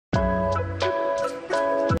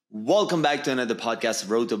Welcome back to another podcast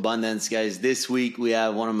of Road to Abundance, guys. This week we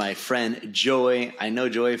have one of my friend, Joey. I know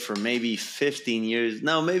Joey for maybe 15 years.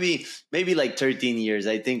 No, maybe like 13 years.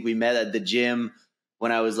 I think we met at the gym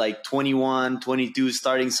when I was like 21, 22,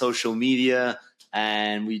 starting social media,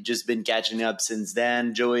 and we've just been catching up since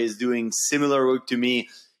then. Joey is doing similar work to me.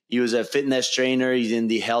 He was a fitness trainer. He's in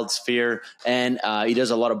the health sphere, and he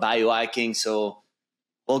does a lot of biohacking. So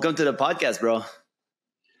welcome to the podcast, bro.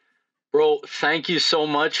 Bro, thank you so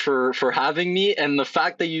much for having me. And the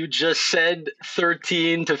fact that you just said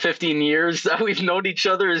 13 to 15 years that we've known each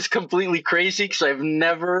other is completely crazy because I've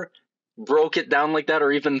never broke it down like that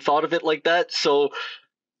or even thought of it like that. So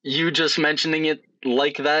you just mentioning it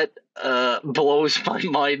like that blows my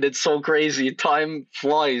mind. It's so crazy. Time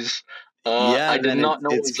flies. Yeah, I did man, not know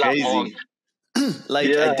it it's was that long. crazy. Like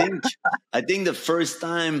Yeah. I think the first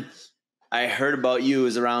time I heard about you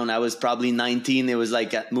was around, I was probably 19. It was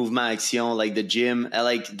like at Mouvement Action, like the gym,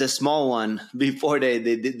 like the small one before they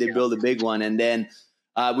build a big one. And then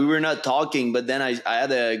we were not talking, but then I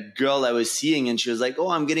had a girl I was seeing and she was like, "Oh,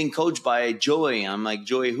 I'm getting coached by Joey." I'm like,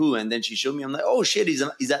 "Joey who?" And then she showed me, I'm like, "Oh shit,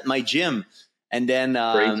 he's at my gym." And then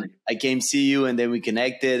Crazy. I came see you and then we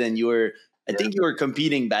connected and I Yeah. think you were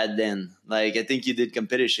competing back then. Like, I think you did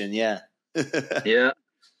competition. Yeah. Yeah.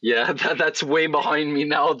 Yeah. That's way behind me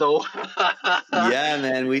now, though. Yeah,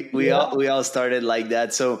 man, we all started like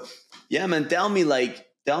that. So yeah, man, tell me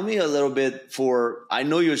a little bit. For I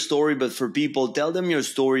know your story, but for people, tell them your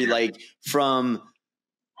story, like from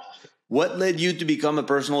what led you to become a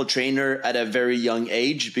personal trainer at a very young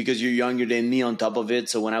age, because you're younger than me on top of it.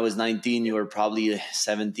 So when I was 19, you were probably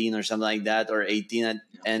 17 or something like that, or 18.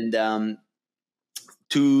 And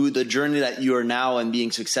to the journey that you are now and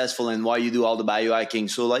being successful and why you do all the biohacking.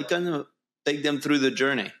 So like kind of take them through the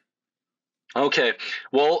journey. Okay.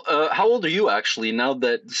 Well, how old are you actually now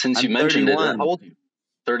that since you I'm mentioned it? How 31. old are you?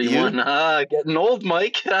 31. You? Getting old,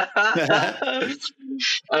 Mike.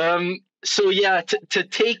 So yeah, to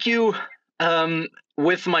take you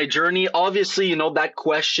with my journey, obviously, that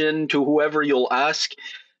question to whoever you'll ask,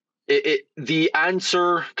 the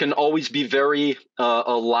answer can always be very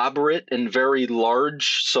elaborate and very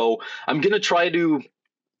large. So I'm going to try to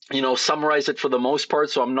summarize it for the most part,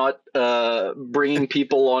 so I'm not bringing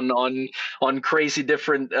people on crazy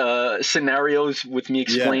different scenarios with me Yeah.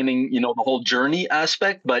 explaining the whole journey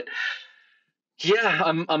aspect. But yeah,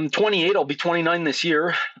 I'm 28. I'll be 29 this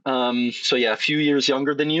year. So yeah, a few years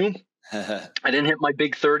younger than you. I didn't hit my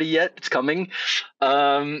big 30 yet. It's coming.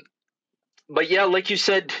 But yeah, like you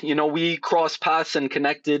said, we crossed paths and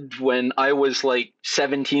connected when I was like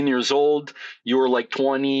 17 years old. You were like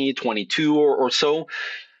 20, 22 or so.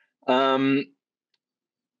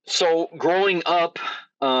 So growing up,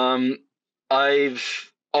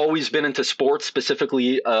 I've always been into sports,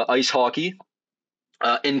 specifically ice hockey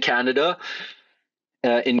in Canada,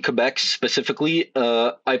 in Quebec specifically.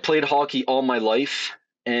 I played hockey all my life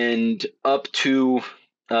and up to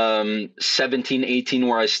 17, 18,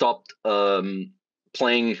 where I stopped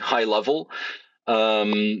playing high level.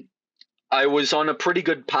 I was on a pretty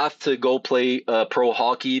good path to go play pro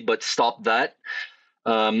hockey, but stopped that.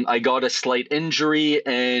 I got a slight injury,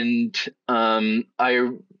 and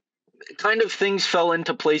I kind of things fell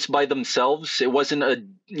into place by themselves. It wasn't a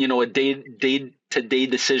day to day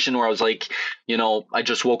decision where I was like, I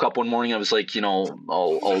just woke up one morning. I was like,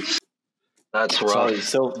 I'll that's Sorry. rough.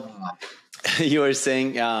 So you were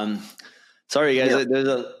saying, sorry guys, Yeah. there's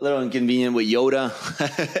a little inconvenient with Yoda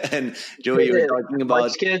and Joey. You were talking about,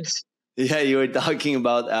 Mike's kids. yeah, you were talking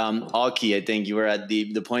about hockey. I think you were at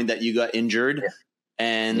the point that you got injured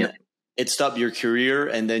and Yeah. it stopped your career,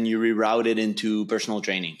 and then you rerouted into personal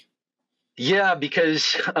training. Yeah,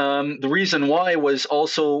 because the reason why was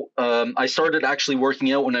also I started actually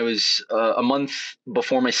working out when I was a month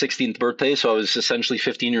before my 16th birthday, so I was essentially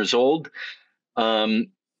 15 years old.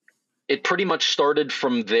 It pretty much started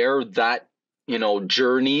from there, that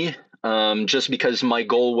journey, just because my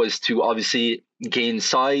goal was to obviously gain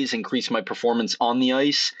size, increase my performance on the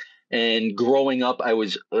ice. And growing up, I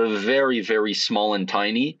was very, very small and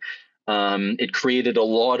tiny. It created a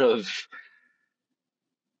lot of,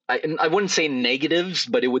 I wouldn't say negatives,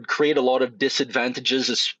 but it would create a lot of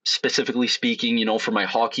disadvantages, specifically speaking, for my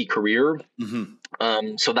hockey career.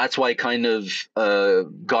 Mm-hmm. So that's why I kind of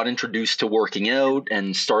got introduced to working out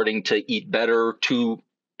and starting to eat better to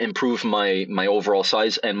improve my overall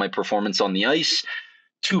size and my performance on the ice,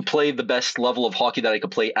 to play the best level of hockey that I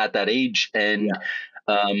could play at that age. And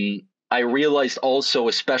I realized also,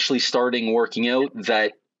 especially starting working out,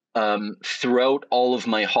 that throughout all of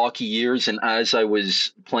my hockey years and as I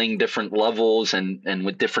was playing different levels and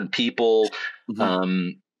with different people, Mm-hmm.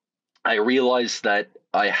 I realized that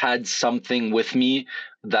I had something with me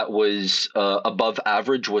that was above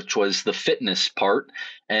average, which was the fitness part.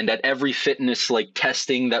 And at every fitness like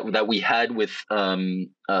testing that we had with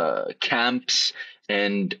camps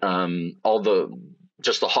and all the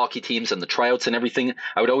just the hockey teams and the tryouts and everything,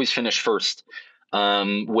 I would always finish first.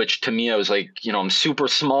 Which to me, I was like, I'm super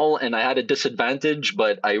small and I had a disadvantage,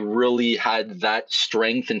 but I really had that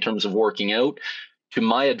strength in terms of working out to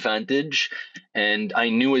my advantage. And I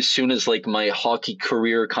knew as soon as like my hockey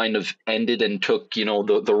career kind of ended and took,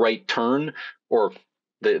 the right turn, or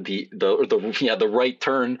the right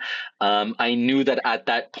turn. I knew that at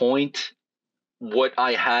that point, what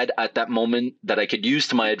I had at that moment that I could use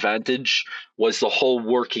to my advantage was the whole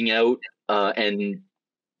working out, and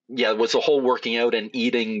yeah, was the whole working out and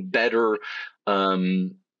eating better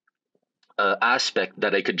um, aspect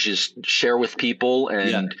that I could just share with people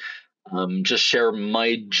Yeah. and just share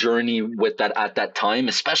my journey with that at that time,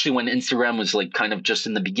 especially when Instagram was like kind of just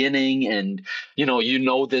in the beginning. And,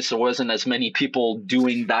 this, there wasn't as many people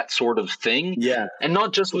doing that sort of thing. Yeah. And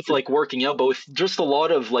not just with like working out, but with just a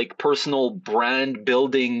lot of like personal brand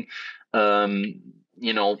building. There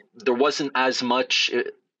wasn't as much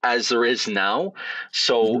as there is now.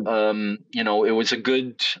 So, Mhm. it was a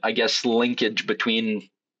good, I guess, linkage between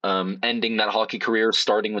ending that hockey career,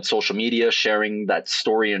 starting with social media, sharing that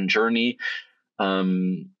story and journey,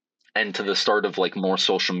 and to the start of like more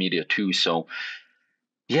social media too. So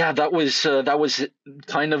yeah, that was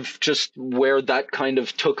kind of just where that kind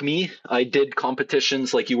of took me. I did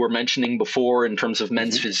competitions like you were mentioning before in terms of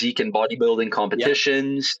men's Mhm. physique and bodybuilding Yeah.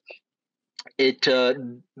 competitions. It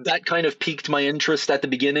That kind of piqued my interest at the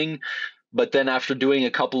beginning, but then after doing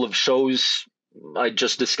a couple of shows, I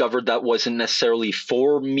just discovered that wasn't necessarily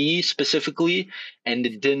for me specifically, and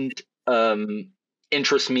it didn't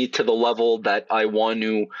interest me to the level that I want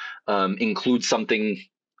to include something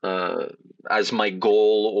uh, as my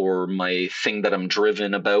goal or my thing that I'm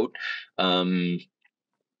driven about. Um,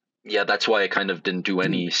 yeah, that's why I kind of didn't do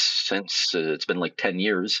any since it's been like 10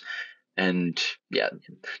 years. And yeah,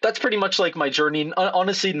 that's pretty much like my journey.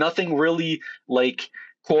 Honestly, nothing really like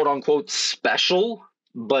quote unquote special,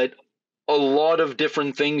 but a lot of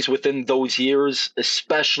different things within those years,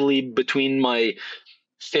 especially between my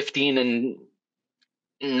 15 and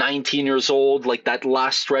 19 years old, like that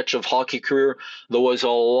last stretch of hockey career. There was a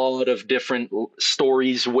lot of different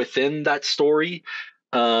stories within that story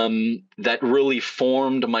that really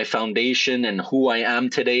formed my foundation and who I am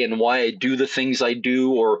today and why I do the things I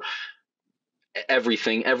do, or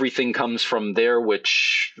everything comes from there,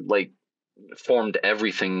 which like formed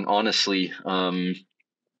everything, honestly.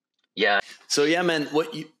 Yeah. So yeah, man,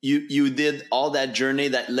 what you did all that journey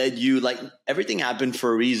that led you, like everything happened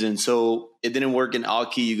for a reason. So it didn't work in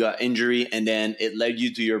hockey, you got injury, and then it led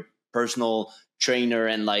you to your personal trainer,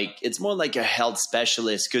 and like it's more like a health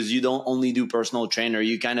specialist because you don't only do personal trainer,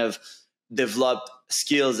 you kind of develop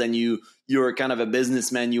skills, and you're kind of a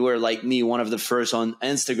businessman. You were like me, one of the first on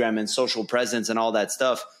Instagram and social presence and all that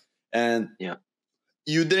stuff. And Yeah.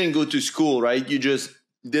 you didn't go to school, right? You just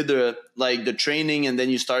did the training, and then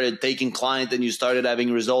you started taking client, and you started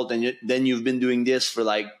having result, and then you've been doing this for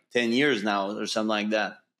like 10 years now or something like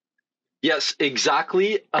that. Yes,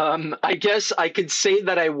 exactly. I guess I could say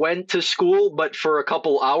that I went to school, but for a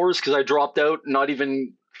couple hours because I dropped out. Not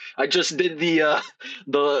even. I just did the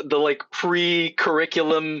like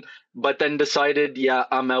pre-curriculum, but then decided, yeah,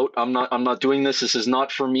 I'm out. I'm not doing this. This is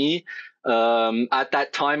not for me. At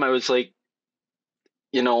that time, I was like,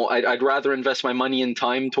 I'd rather invest my money and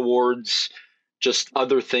time towards just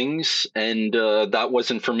other things, and that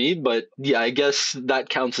wasn't for me. But yeah, I guess that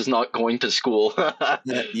counts as not going to school.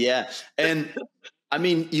 Yeah. And I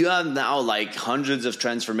mean, you have now like hundreds of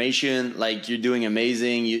transformation, like you're doing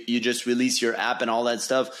amazing. You just release your app and all that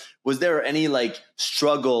stuff. Was there any like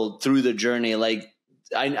struggle through the journey? Like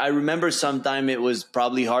I remember sometime it was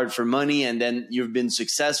probably hard for money, and then you've been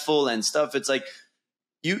successful and stuff. It's like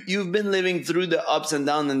you've been living through the ups and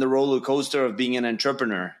downs and the roller coaster of being an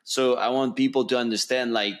entrepreneur. So I want people to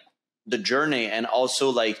understand like the journey, and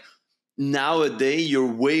also like nowadays you're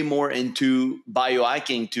way more into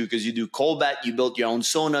biohacking too, because you do cold bath, you built your own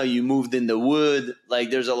sauna, you moved in the wood,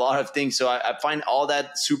 like there's a lot of things. So I find all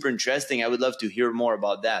that super interesting. I would love to hear more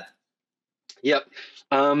about that. Yep.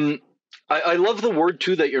 Um, I love the word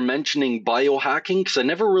too that you're mentioning, biohacking, because I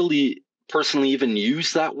never really personally even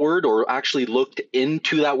used that word or actually looked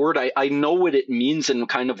into that word. I know what it means and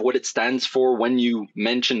kind of what it stands for when you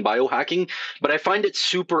mention biohacking, but I find it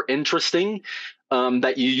super interesting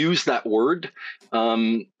that you use that word.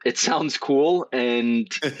 It sounds cool, and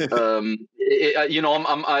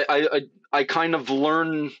I kind of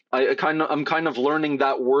learn, I'm kind of learning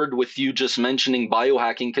that word with you just mentioning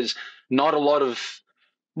biohacking, because not a lot of,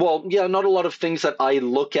 well, yeah, not a lot of things that I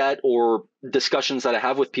look at or discussions that I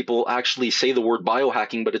have with people actually say the word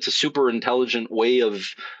biohacking, but it's a super intelligent way of,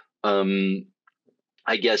 um,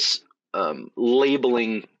 I guess,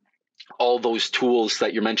 labeling all those tools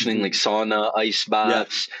that you're mentioning, like Mhm. sauna, ice Yeah.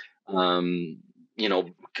 baths, um,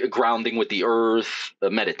 grounding with the earth,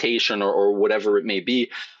 meditation, or whatever it may be.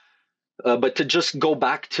 But to just go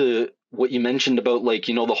back to what you mentioned about, like,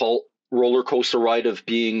 the whole roller coaster ride of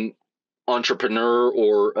being entrepreneur,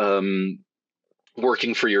 or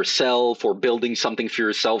working for yourself, or building something for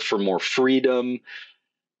yourself for more freedom.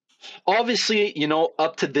 Obviously,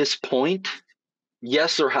 up to this point,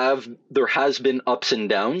 yes, there has been ups and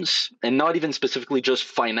downs, and not even specifically just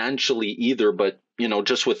financially either, but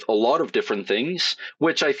just with a lot of different things,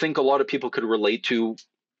 which I think a lot of people could relate to,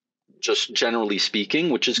 just generally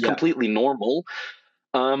speaking, which is Yeah. completely normal.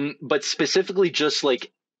 But specifically, just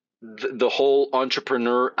like the whole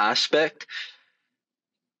entrepreneur aspect,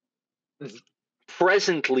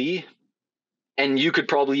 presently, and you could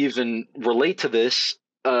probably even relate to this.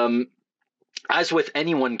 As with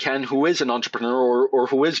anyone can who is an entrepreneur, or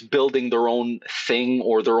who is building their own thing,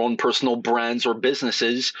 or their own personal brands or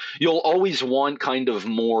businesses, you'll always want kind of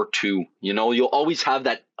more too. You'll always have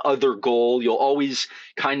that other goal. You'll always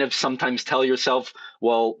kind of sometimes tell yourself,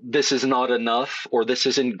 well, this is not enough, or this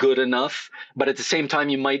isn't good enough. But at the same time,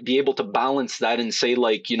 you might be able to balance that and say,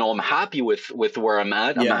 like, I'm happy with where I'm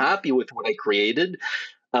at. I'm Yeah. happy with what I created.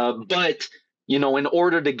 But in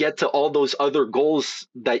order to get to all those other goals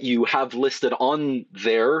that you have listed on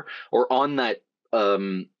there, or on that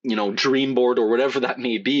dream board, or whatever that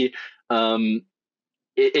may be,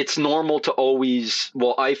 it's normal to always.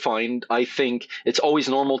 Well, I think it's always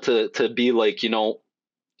normal to be like,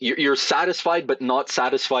 you're satisfied but not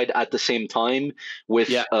satisfied at the same time with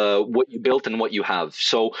Yeah. what you built and what you have.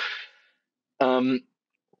 So um,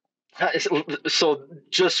 so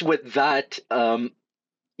just with that.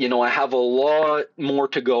 I have a lot more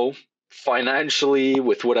to go financially,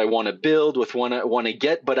 with what I want to build, with what I want to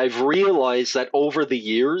get. But I've realized that over the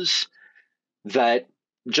years, that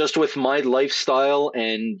just with my lifestyle,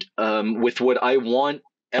 and with what I want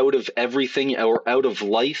out of everything, or out of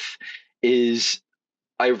life, is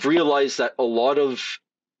I've realized that a lot of,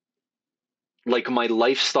 like, my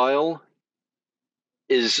lifestyle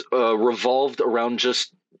is revolved around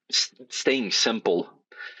just staying simple.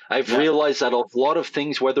 I've Yeah. realized that a lot of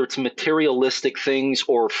things, whether it's materialistic things,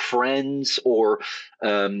 or friends, or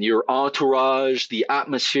your entourage, the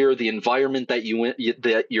atmosphere, the environment that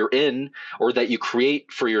that you're in, or that you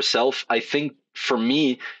create for yourself, I think for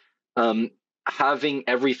me, having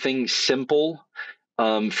everything simple,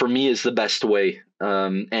 for me, is the best way.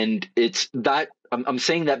 And it's that I'm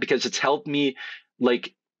saying that because it's helped me,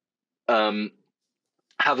 like, um,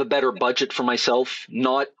 have a better budget for myself,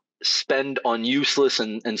 not spend on useless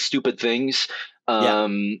and stupid things. Yeah.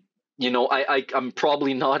 I'm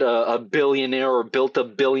probably not a billionaire, or built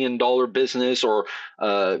 $1 billion business, or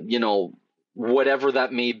whatever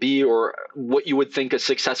that may be, or what you would think a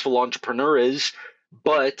successful entrepreneur is,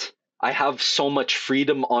 but I have so much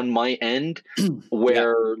freedom on my end, Yeah.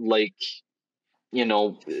 where, like,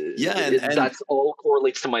 Yeah. And that's all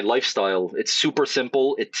correlates to my lifestyle. It's super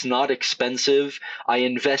simple. It's not expensive. I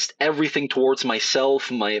invest everything towards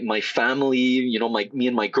myself, my family, me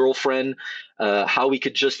and my girlfriend, how we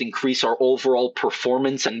could just increase our overall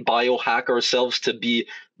performance and biohack ourselves to be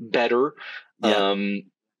better. yeah.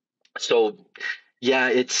 Um, so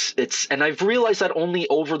yeah, and I've realized that only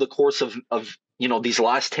over the course of these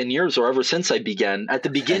last 10 years, or ever since I began. At the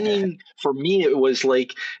beginning, for me, it was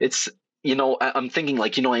like, it's I'm thinking,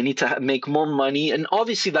 like, I need to make more money, and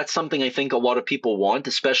obviously that's something I think a lot of people want,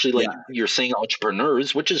 especially, like Yeah. you're saying,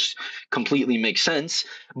 entrepreneurs, which is completely makes sense.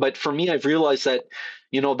 But for me, I've realized that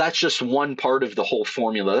that's just one part of the whole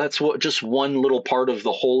formula. That's just one little part of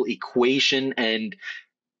the whole equation, and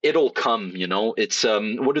it'll come. It's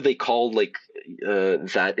what do they call, like,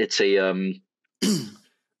 that it's a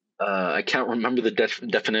I can't remember the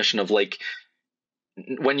definition of, like,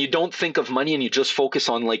 when you don't think of money and you just focus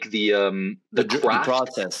on, like, the The craft.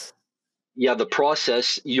 process. Yeah, the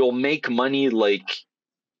process, you'll make money, like,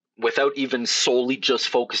 without even solely just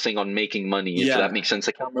focusing on making money, if that Yeah. makes sense.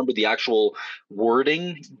 I can't remember the actual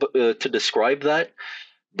wording, to describe that,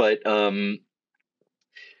 but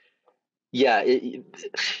yeah,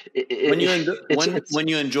 When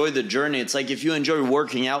you enjoy the journey, it's like, if you enjoy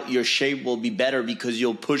working out, your shape will be better because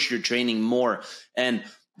you'll push your training more. And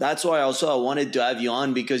that's why also I wanted to have you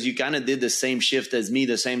on, because you kind of did the same shift as me,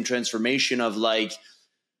 the same transformation of, like,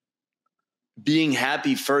 being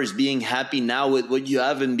happy first, being happy now with what you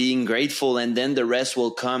have and being grateful, and then the rest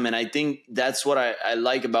will come. And I think that's what I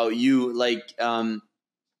like about you. Like,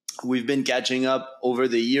 we've been catching up over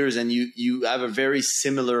the years, and you have a very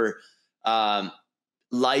similar um,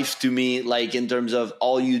 life to me, like in terms of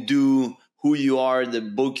all you do, who you are, the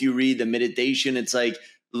book you read, the meditation. It's like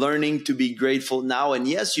learning to be grateful now. And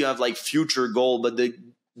yes, you have like future goal, but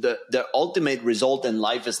the ultimate result in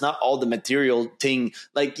life is not all the material thing.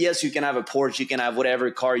 Like, yes, you can have a Porsche, you can have whatever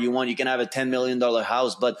car you want, you can have a $10 million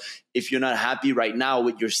house, but if you're not happy right now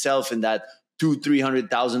with yourself in that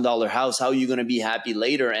 $200,000-300,000 house, how are you going to be happy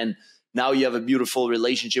later? And now you have a beautiful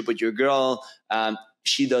relationship with your girl.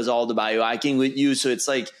 She does all the biohacking with you, so it's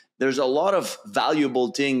like there's a lot of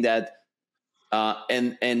valuable thing that.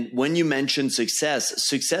 And when you mention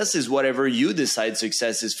success is whatever you decide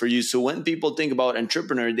success is for you. So when people think about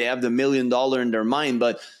entrepreneur, they have the $1 million in their mind,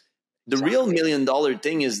 but the real $1 million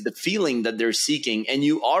thing is the feeling that they're seeking. And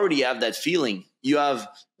you already have that feeling. You have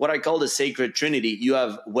what I call the sacred trinity. You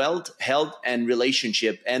have wealth, health, and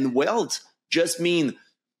relationship. And wealthy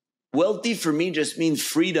for me just means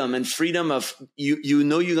freedom, and freedom of you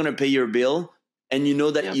know you're going to pay your bill, and you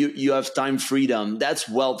know that you have time freedom. That's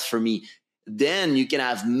wealth for me. Then you can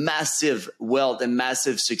have massive wealth and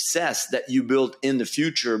massive success that you built in the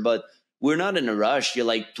future. But we're not in a rush. You're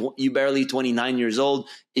like, you barely 29 years old.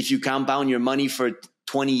 If you compound your money for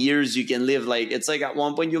 20 years, you can live like, it's like at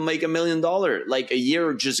one point you'll make $1 million, like a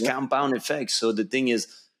year, just compound effects. So the thing is,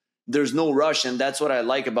 there's no rush. And that's what I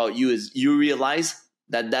like about you, is you realize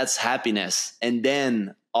that that's happiness. And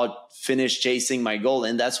then I'll finish chasing my goal.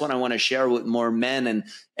 And that's what I want to share with more men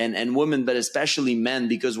and women, but especially men,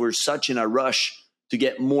 because we're such in a rush to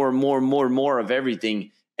get more of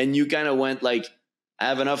everything. And you kind of went like, I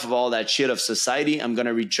have enough of all that shit of society. I'm going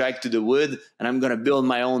to retract to the wood, and I'm going to build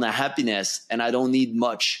my own happiness, and I don't need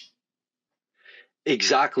much.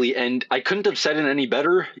 Exactly. And I couldn't have said it any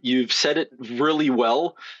better. You've said it really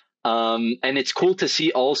well. And it's cool to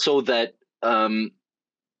see also that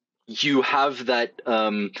you have that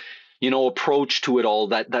approach to it all,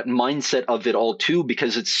 that mindset of it all too,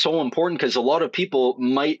 because it's so important. Because a lot of people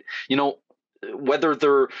might, whether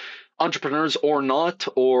they're entrepreneurs or not,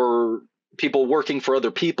 or people working for other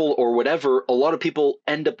people or whatever, a lot of people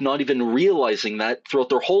end up not even realizing that throughout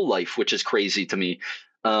their whole life, which is crazy to me.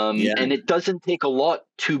 And it doesn't take a lot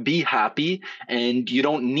to be happy, and you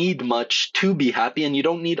don't need much to be happy, and you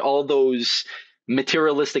don't need all those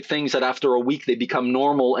materialistic things that after a week they become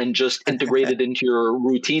normal and just integrated into your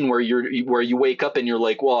routine, where you wake up and you're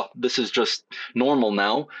like, well, this is just normal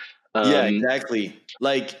now. Yeah, exactly.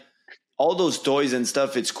 Like all those toys and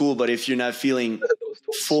stuff, it's cool, but if you're not feeling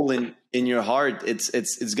full in your heart,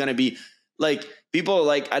 it's gonna be like, people are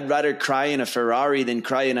like, I'd rather cry in a Ferrari than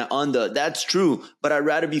cry in a Honda. That's true, but I'd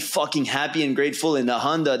rather be fucking happy and grateful in a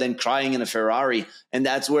Honda than crying in a Ferrari. And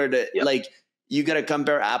that's where like, you got to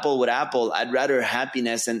compare apple with apple. I'd rather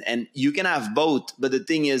happiness, and you can have both. But the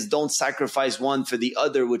thing is, don't sacrifice one for the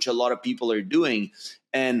other, which a lot of people are doing.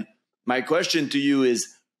 And my question to you is,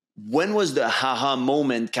 when was the haha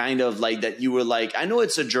moment kind of like that you were like, I know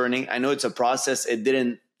it's a journey, I know it's a process, it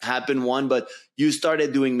didn't happen one, but you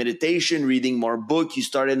started doing meditation, reading more book, you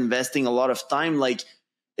started investing a lot of time, like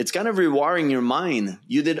it's kind of rewiring your mind.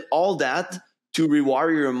 You did all that to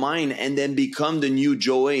rewire your mind and then become the new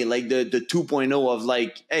Joey, like the 2.0 of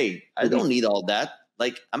like, hey, I don't need all that.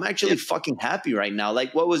 Like, I'm actually fucking happy right now.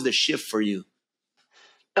 Like, what was the shift for you?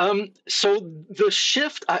 So the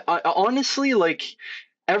shift, I honestly, like,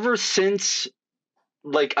 ever since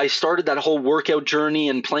like I started that whole workout journey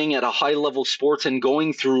and playing at a high level sports and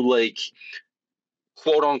going through like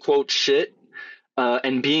quote unquote shit,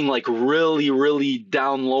 and being like really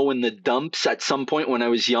down low in the dumps at some point when I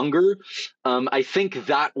was younger, I think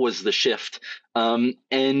that was the shift.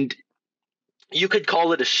 And you could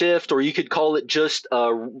call it a shift, or you could call it just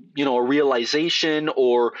a realization,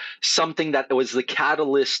 or something that was the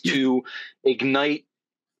catalyst to ignite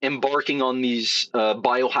embarking on these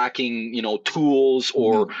biohacking tools,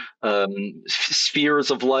 or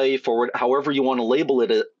spheres of life, or however you want to label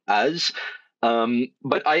it as.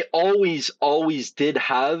 But I always did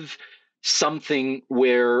have something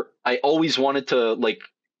where I always wanted to like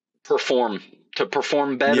perform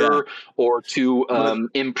better, or to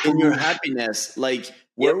improve. In your happiness, like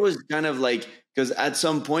where was kind of like, because at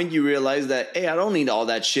some point you realize that, hey, I don't need all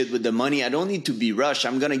that shit with the money. I don't need to be rushed.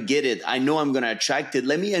 I'm going to get it. I know I'm going to attract it.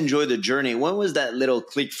 Let me enjoy the journey. When was that little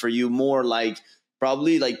click for you? More like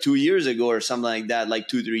probably like 2 years ago or something like that, like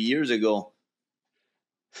 2-3 years ago.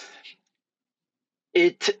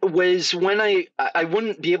 It was when I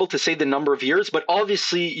wouldn't be able to say the number of years, but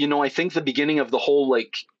obviously, I think the beginning of the whole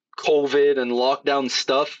like COVID and lockdown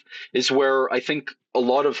stuff is where I think a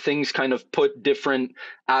lot of things kind of put different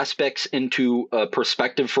aspects into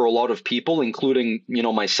perspective for a lot of people, including,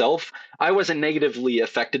 myself. I wasn't negatively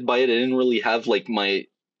affected by it. I didn't really have like my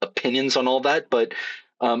opinions on all that, but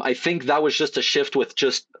I think that was just a shift with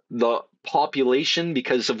just the population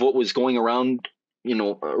because of what was going around,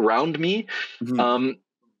 around me. Mm-hmm.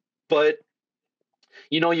 But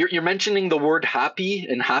you're mentioning the word happy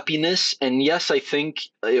and happiness, and yes, I think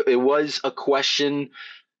it was a question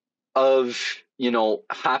of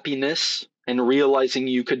happiness and realizing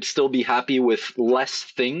you could still be happy with less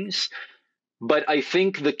things. But I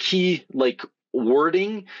think the key like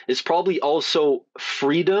wording is probably also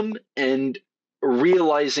freedom and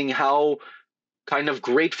realizing how kind of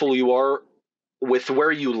grateful you are with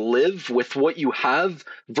where you live, with what you have,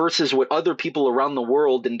 versus what other people around the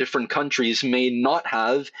world in different countries may not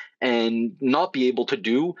have and not be able to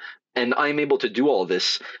do. And I'm able to do all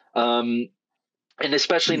this. And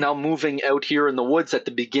especially now moving out here in the woods at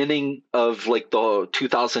the beginning of like the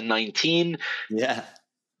 2019, Yeah.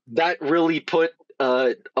 that really put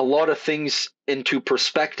a lot of things into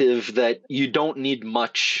perspective that you don't need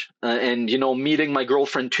much. And, meeting my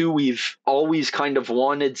girlfriend too, we've always kind of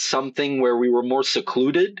wanted something where we were more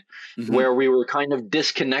secluded, where Mm-hmm. we were kind of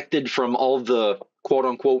disconnected from all the quote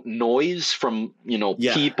unquote noise from,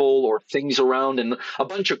 Yeah. people or things around and a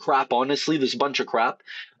bunch of crap. Honestly, there's a bunch of crap.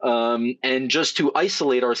 And just to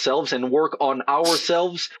isolate ourselves and work on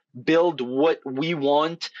ourselves, build what we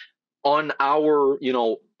want on our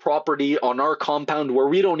property, on our compound, where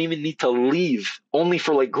we don't even need to leave, only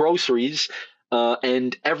for like groceries,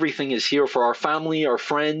 and everything is here for our family, our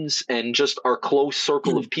friends, and just our close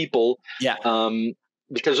circle of people. Yeah. um,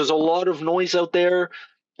 because there's a lot of noise out there,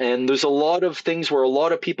 and there's a lot of things where a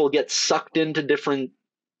lot of people get sucked into different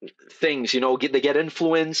things. They get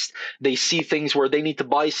influenced. They see things where they need to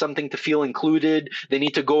buy something to feel included. They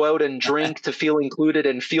need to go out and drink to feel included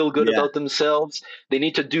and feel good Yeah. about themselves. They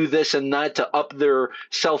need to do this and that to up their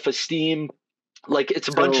self-esteem. Like, it's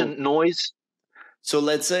a bunch So of noise. so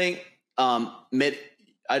let's say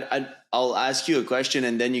I'll ask you a question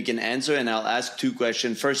and then you can answer, and I'll ask two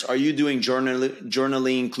questions. First, are you doing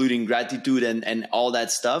journaling, including gratitude and all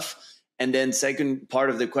that stuff? And then second part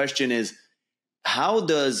of the question is, how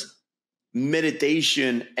does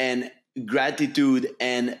meditation and gratitude,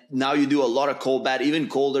 and now you do a lot of cold bath, even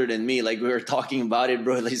colder than me, like we were talking about it,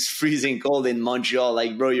 bro, like it's freezing cold in Montreal,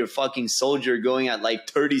 like bro, you're fucking soldier going at like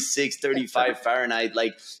 36 35 Fahrenheit,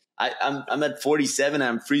 like I'm at 47,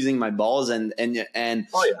 I'm freezing my balls, and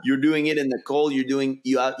Oh yeah. you're doing it in the cold,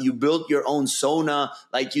 you built your own sauna,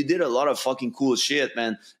 like you did a lot of fucking cool shit,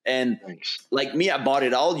 man. And Thanks. like me, I bought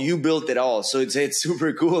it all, you built it all, so it's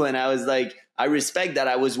super cool. And I was like, I respect that.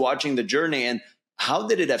 I was watching the journey, and how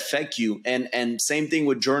did it affect you? And same thing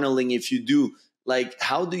with journaling. If you do, like,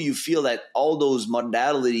 how do you feel that all those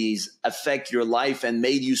modalities affect your life and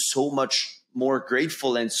made you so much more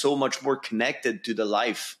grateful and so much more connected to the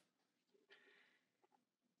life?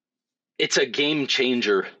 It's a game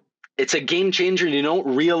changer. It's a game changer. You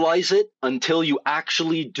don't realize it until you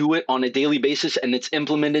actually do it on a daily basis, and it's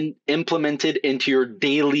implemented into your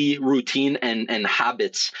daily routine and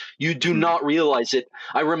habits. You do Mhm. not realize it.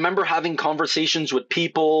 I remember having conversations with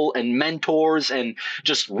people and mentors and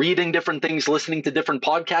just reading different things, listening to different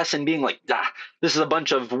podcasts, and being like, this is a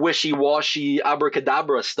bunch of wishy-washy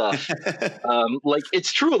abracadabra stuff. Like,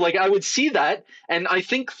 it's true. Like, I would see that, and I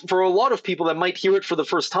think for a lot of people that might hear it for the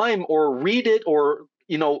first time or read it or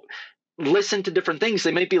listen to different things,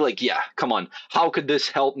 they might be like, yeah, come on, how could this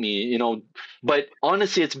help me? But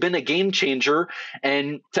honestly, it's been a game changer.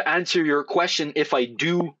 And to answer your question, if I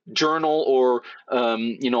do journal or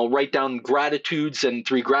write down gratitudes and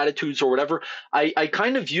 3 gratitudes or whatever, I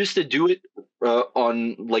kind of used to do it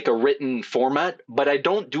on like a written format, but I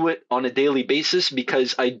don't do it on a daily basis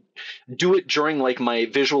because I do it during like my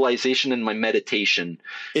visualization and my meditation.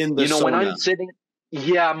 In the When I'm sauna. sitting,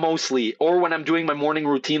 yeah, mostly, or when I'm doing my morning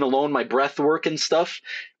routine alone, my breath work and stuff.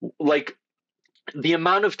 Like, the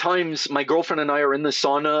amount of times my girlfriend and I are in the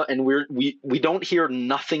sauna and we don't hear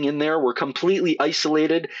nothing in there. We're completely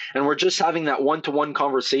isolated, and we're just having that one-to-one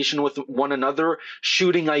conversation with one another,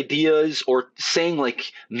 shooting ideas or saying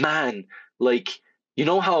like, man, like,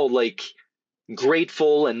 how like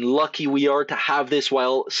grateful and lucky we are to have this,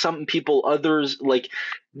 while some people, others, like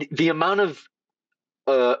the amount of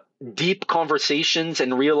uh, deep conversations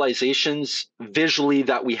and realizations visually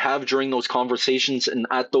that we have during those conversations and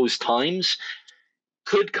at those times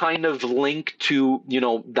could kind of link to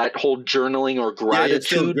that whole journaling or Yeah, you're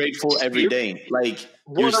still gratitude grateful every sphere. day. Like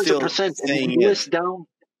you're still 100%. And we saying it. list down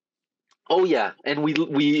Oh yeah, and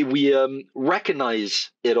we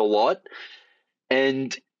recognize it a lot,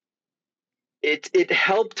 and it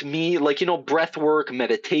helped me, like, breath work,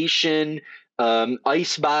 meditation,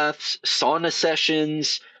 ice baths, sauna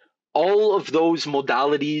sessions, all of those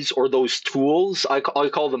modalities or those tools. I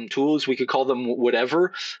call them tools. We could call them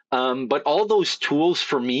whatever, but all those tools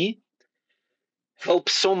for me help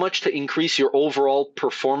so much to increase your overall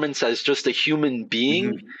performance as just a human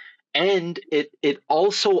being, Mhm. and it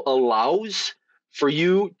also allows for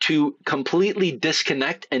you to completely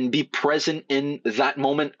disconnect and be present in that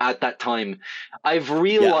moment at that time. I've Yeah.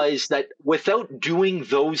 realized that without doing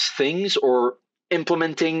those things or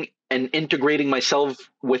implementing and integrating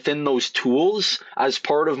myself within those tools as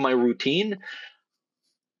part of my routine,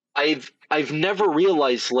 I've never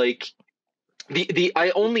realized, like, the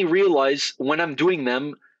I only realize when I'm doing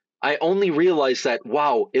them, I only realize that,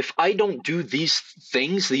 wow, if I don't do these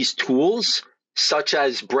things, these tools such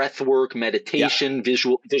as breath work, Yeah. meditation,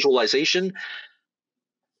 visualization,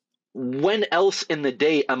 when else in the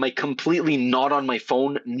day am I completely not on my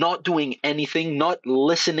phone, not doing anything, not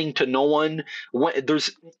listening to no one? When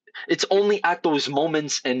there's It's only at those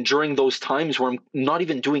moments and during those times where I'm not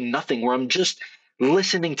even doing nothing, where I'm just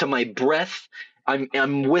listening to my breath.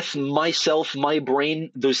 I'm with myself, my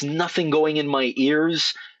brain. There's nothing going in my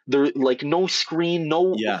ears. There, like, no screen,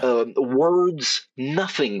 no Yeah. words,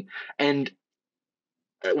 nothing. And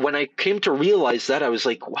when I came to realize that, I was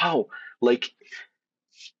like, wow, like,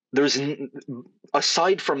 there's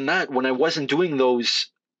aside from that, when I wasn't doing those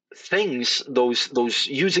things, those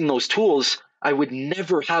using those tools, I would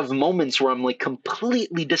never have moments where I'm like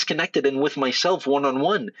completely disconnected and with myself one on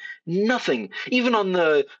one. Nothing. Even on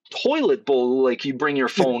the toilet bowl, like, you bring your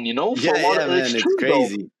phone, for a Yeah, lot of yeah, it's man. It's true though.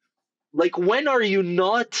 crazy. Like, when are you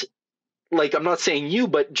not, like, I'm not saying you,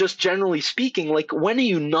 but just generally speaking, like, when are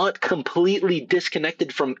you not completely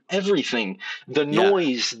disconnected from everything? The Yeah.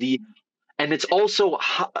 noise, and it's also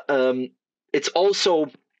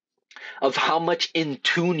of how much in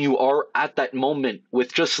tune you are at that moment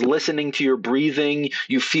with just listening to your breathing.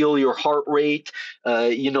 You feel your heart rate.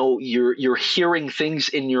 You're hearing things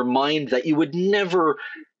in your mind that you would never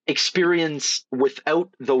experience without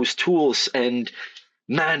those tools. And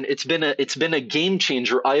man, it's been a game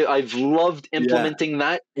changer. I've loved Yeah. implementing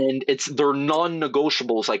that, and they're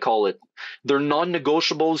non-negotiables, I call it. They're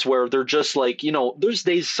non-negotiables where they're just like, there's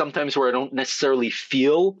days sometimes where I don't necessarily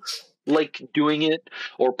feel like doing it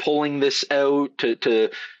or pulling this out to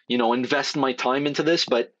invest my time into this,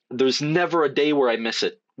 but there's never a day where I miss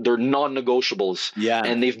it. They're non-negotiables, Yeah.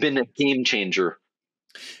 and they've been a game changer.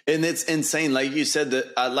 And it's insane. Like you said,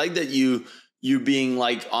 that I like that you being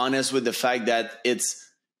like honest with the fact that it's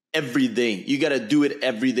every day. You got to do it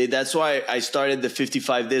every day. That's why I started the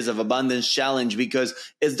 55 days of abundance challenge, because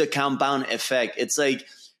it's the compound effect. It's like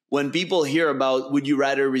when people hear about, would you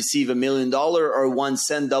rather receive $1 million or 1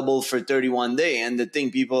 cent double for 31 day? And the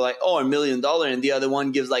thing, people are like, oh, $1 million. And the other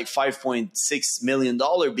one gives like $5.6 million,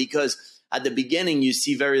 because at the beginning you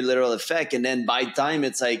see very little effect, and then by time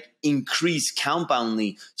it's like increase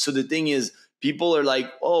compoundly. So the thing is, people are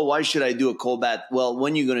like, oh, why should I do a cold bath? Well,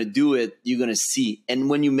 when you're going to do it, you're going to see. And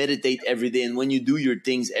when you meditate every day and when you do your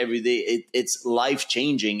things every day, it's life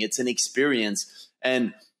changing. It's an experience.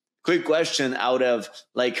 And quick question out of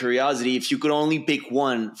like curiosity, if you could only pick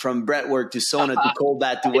one, from breathwork to sauna to cold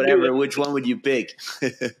bath to I knew whatever, it. which one would you pick?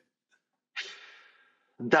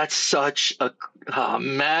 That's such a oh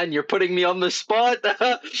man, you're putting me on the spot.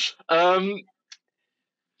 um,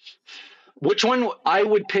 which one I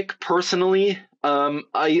would pick personally?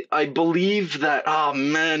 I believe that, oh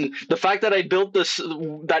man, the fact that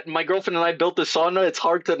that my girlfriend and I built the sauna, it's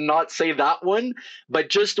hard to not say that one. But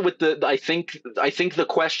just with I think the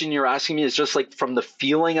question you're asking me is just like from the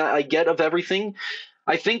feeling I get of everything.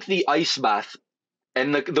 I think the ice bath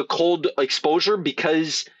and the cold exposure,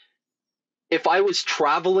 because if I was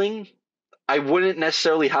traveling, I wouldn't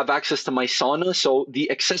necessarily have access to my sauna. So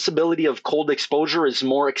the accessibility of cold exposure is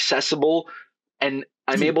more accessible, and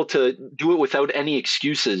I'm able to do it without any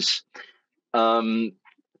excuses. Um,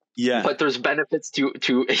 Yeah. but there's benefits to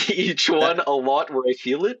each one That, a lot where I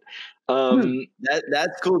feel it. Um,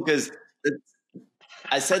 that's cool, because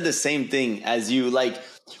I said the same thing as you. Like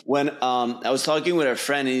when I was talking with a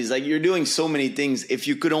friend, and he's like, "You're doing so many things. If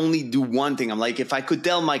you could only do one thing," I'm like, "If I could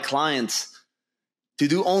tell my clients to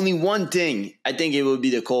do only one thing, I think it would be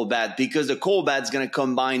the cold bath, because the cold bath is going to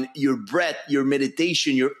combine your breath, your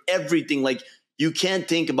meditation, your everything. Like you can't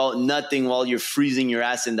think about nothing while you're freezing your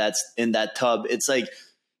ass in that tub. It's like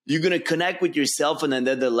you're gonna connect with yourself on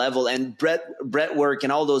another level. And breath work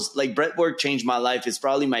and all those, like breath work changed my life. It's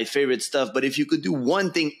probably my favorite stuff. But if you could do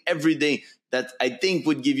one thing every day, that I think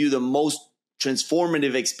would give you the most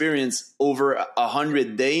transformative experience over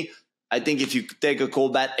 100 day. I think if you take a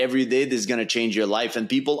cold bath every day, this is going to change your life. And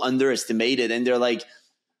people underestimate it. And they're like,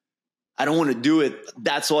 I don't want to do it.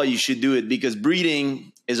 That's why you should do it, because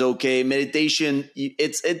breathing is okay. Meditation,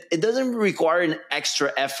 it doesn't require an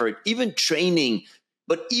extra effort, even training.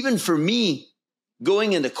 But even for me,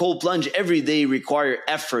 going in the cold plunge every day require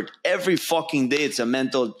effort. Every fucking day, it's a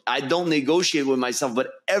mental. I don't negotiate with myself,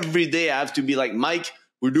 but every day I have to be like, Mike,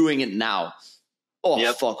 we're doing it now. Oh,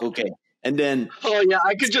 yep. Fuck, okay. And then, oh yeah,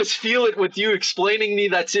 I could just feel it with you explaining me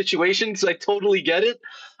that situation, because I totally get it.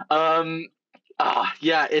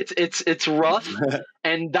 Yeah, it's rough,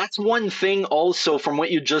 and that's one thing also from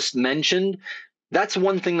what you just mentioned. That's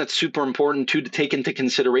one thing that's super important too to take into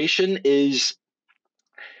consideration is,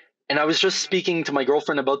 and I was just speaking to my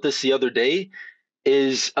girlfriend about this the other day,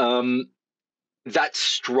 is that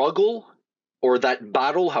struggle or that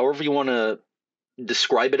battle, however you want to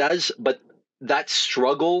describe it as, but that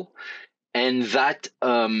struggle and that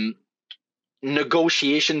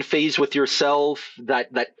negotiation phase with yourself, that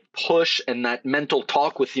push and that mental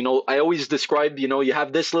talk with, I always describe, you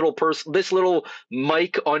have this little person, this little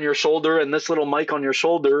mic on your shoulder and this little mic on your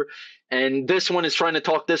shoulder, and this one is trying to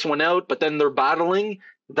talk this one out, but then they're battling.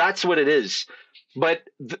 That's what it is. But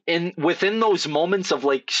within those moments of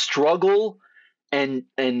like struggle and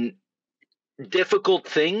difficult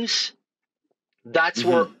things, that's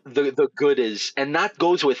where the good is. And that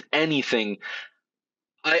goes with anything.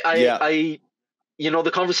 I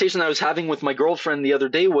the conversation I was having with my girlfriend the other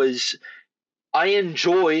day was, I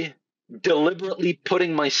enjoy deliberately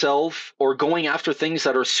putting myself or going after things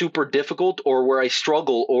that are super difficult or where I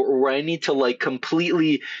struggle or where I need to like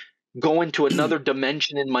completely go into another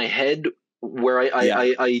dimension in my head, where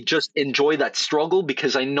I just enjoy that struggle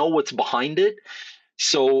because I know what's behind it.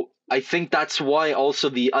 So I think that's why also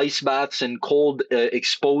the ice baths and cold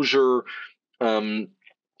exposure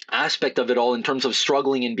aspect of it all, in terms of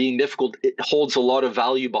struggling and being difficult, it holds a lot of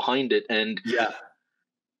value behind it. And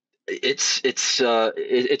it's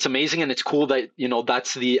amazing, and it's cool that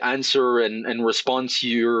that's the answer and response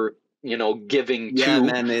you're giving to. Yeah,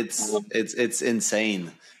 man, it's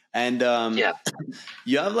insane. And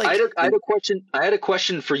you have like I had a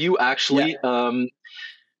question for you actually.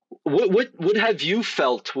 What have you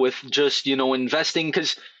felt with just investing?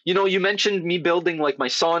 Because you mentioned me building like my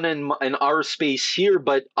sauna and our space here,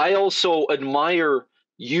 but I also admire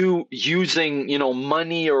you using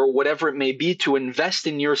money or whatever it may be to invest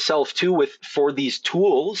in yourself too, for these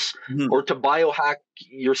tools, or to biohack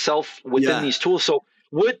yourself within these tools. So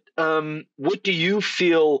what do you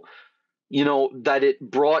feel that it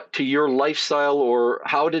brought to your lifestyle, or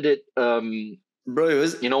how did it bro, it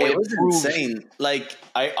was insane. Like,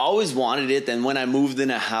 I always wanted it, and when I moved in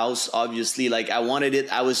a house, obviously, like, I wanted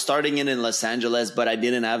it. I was starting it in Los Angeles, but I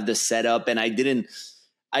didn't have the setup, and I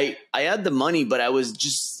had the money, but I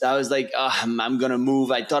was like, I'm gonna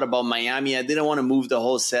move. I thought about Miami. I didn't want to move the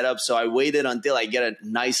whole setup, so I waited until I get a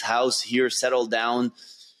nice house here, settle down,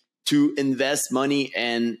 to invest money.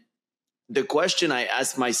 And the question I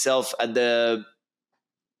asked myself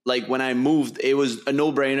when I moved, it was a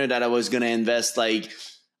no-brainer that I was going to invest. Like,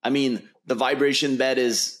 I mean, the vibration bed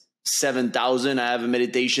is 7,000. I have a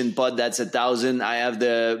meditation pod that's 1,000. I have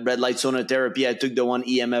the red light sauna therapy. I took the one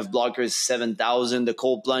EMF blocker is 7,000. The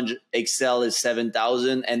cold plunge XL is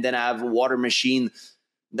 7,000. And then I have a water machine.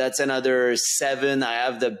 That's another 7. I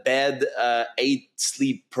have the bed, 8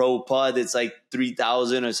 Sleep Pro pod. It's like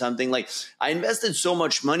 3,000 or something. Like, I invested so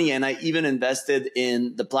much money, and I even invested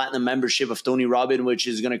in the platinum membership of Tony Robbins, which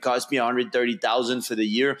is going to cost me 130,000 for the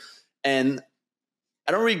year. And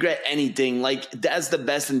I don't regret anything. Like, that's the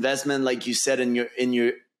best investment, like you said, in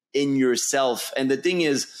yourself. And the thing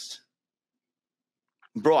is,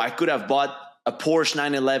 bro, I could have bought a Porsche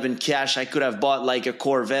 911 cash. I could have bought like a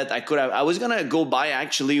Corvette. I was going to go buy,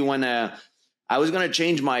 actually, when I was going to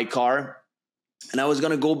change my car, and I was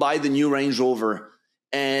going to go buy the new Range Rover.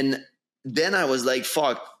 And then I was like,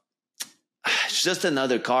 fuck, it's just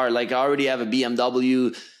another car. Like, I already have a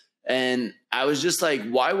BMW. And I was just like,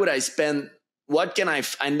 why would I spend,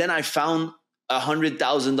 and then I found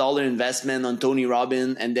 $100,000 investment on Tony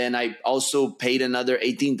Robbins, and then I also paid another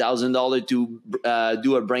 $18,000 to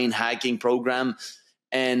do a brain hacking program,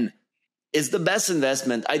 and it's the best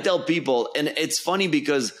investment. I tell people, and it's funny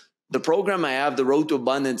because the program I have, the Road to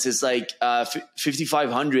Abundance, is like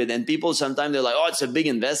 $5,500, and people sometimes they're like, "Oh, it's a big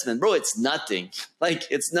investment, bro." It's nothing. Like,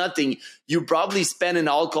 it's nothing. You probably spend in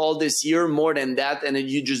alcohol this year more than that, and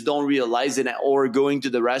you just don't realize it, or going to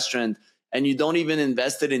the restaurant, and you don't even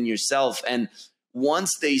invest it in yourself. And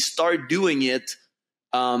once they start doing it,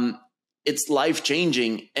 it's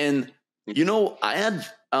life-changing. And I had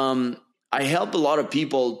I help a lot of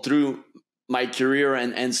people through my career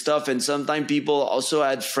and stuff, and sometimes people also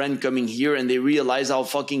had friend coming here and they realize how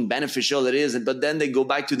fucking beneficial it is, but then they go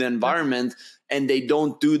back to the environment and they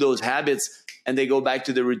don't do those habits, and they go back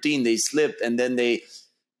to the routine, they slip, and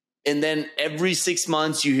then every 6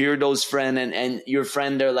 months you hear those friend and your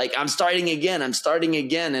friend, they're like, I'm starting again,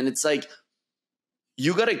 and it's like,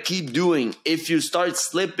 you got to keep doing. If you start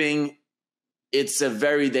slipping, it's a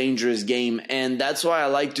very dangerous game. And that's why I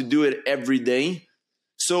like to do it every day.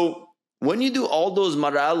 So when you do all those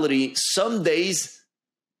modality, some days,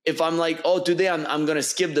 if I'm like, oh, today I'm going to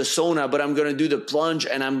skip the sauna, but I'm going to do the plunge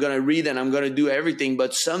and I'm going to read and I'm going to do everything.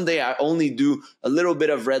 But someday I only do a little bit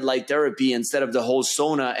of red light therapy instead of the whole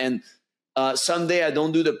sauna. And someday I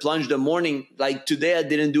don't do the plunge the morning. Like today I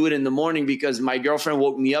didn't do it in the morning because my girlfriend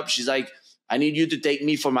woke me up. She's like, I need you to take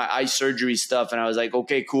me for my eye surgery stuff. And I was like,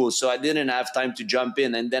 okay, cool. So I didn't have time to jump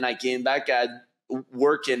in. And then I came back at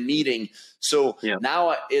work and meeting. So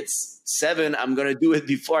now it's 7. I'm going to do it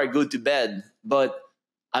before I go to bed. But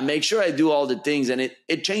I make sure I do all the things. And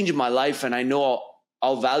it changed my life. And I know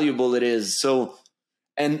how valuable it is. So,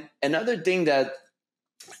 and another thing that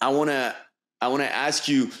I want to ask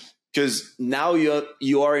you, because now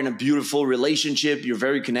you are in a beautiful relationship. You're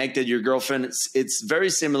very connected. Your girlfriend, it's very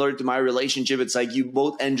similar to my relationship. It's like you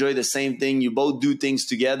both enjoy the same thing. You both do things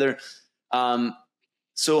together.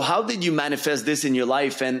 So how did you manifest this in your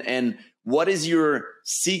life? And what is your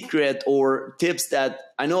secret or tips that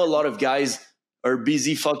I know a lot of guys are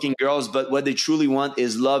busy fucking girls, but what they truly want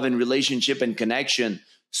is love and relationship and connection.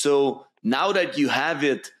 So now that you have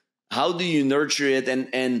it, how do you nurture it?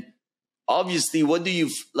 And obviously, what do you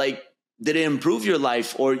like? Did it improve your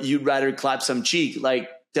life, or you'd rather clap some cheek? Like,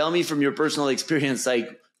 tell me from your personal experience, like,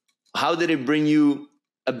 how did it bring you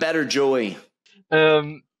a better joy?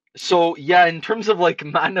 So yeah, in terms of like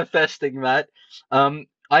manifesting that,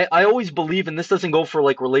 I always believe, and this doesn't go for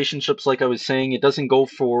like relationships, like I was saying, it doesn't go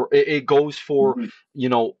for it goes for,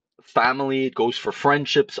 Mhm. family, it goes for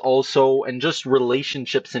friendships also, and just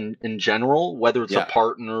relationships in general, whether it's a Yeah.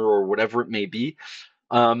 partner or whatever it may be.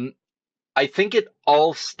 Um, I think it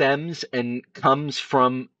all stems and comes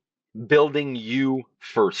from building you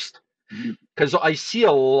first. Mhm. Because I see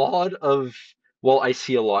a lot of, well, I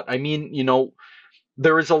see a lot. I mean,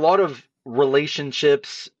 there is a lot of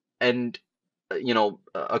relationships and,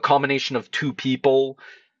 a combination of two people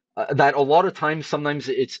that a lot of times, sometimes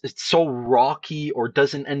it's so rocky or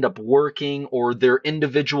doesn't end up working, or their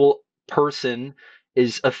individual person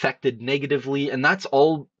is affected negatively. And that's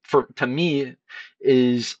all for, to me,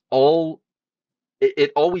 is all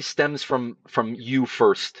it always stems from you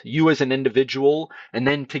first, you as an individual, and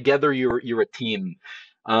then together you're a team.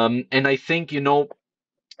 And I think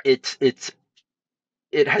it's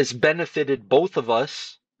it has benefited both of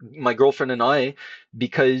us, my girlfriend and I,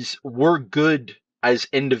 because we're good as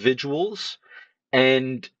individuals,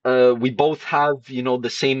 and we both have the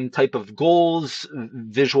same type of goals,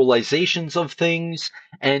 visualizations of things,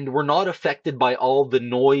 and we're not affected by all the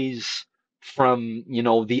noise from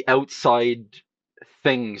the outside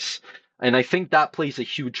things. And I think that plays a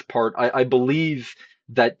huge part. I believe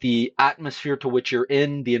that the atmosphere to which you're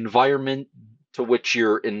in, the environment to which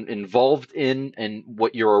you're involved in, and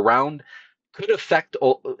what you're around could affect,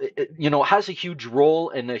 has a huge role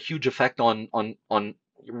and a huge effect on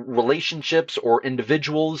relationships or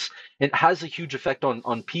individuals. It has a huge effect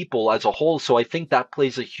on people as a whole. So I think that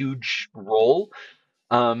plays a huge role.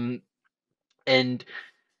 Um, and,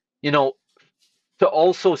 you know, to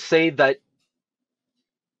also say that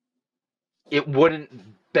it wouldn't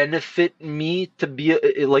benefit me to be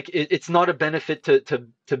it's not a benefit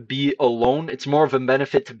to be alone. It's more of a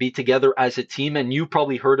benefit to be together as a team. And you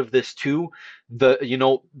probably heard of this too.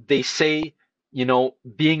 They say,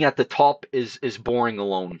 being at the top is boring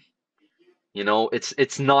alone.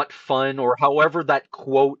 It's not fun, or however that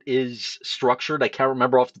quote is structured. I can't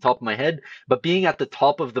remember off the top of my head, but being at the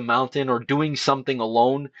top of the mountain or doing something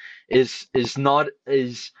alone is not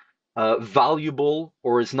as valuable,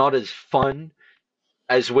 or is not as fun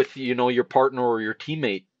as with your partner or your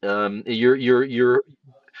teammate. You're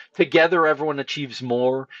together, everyone achieves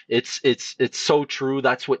more. It's so true.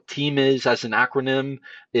 That's what team is as an acronym.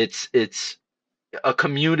 It's a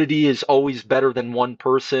community is always better than one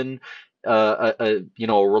person. A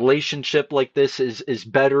relationship like this is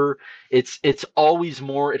better. It's always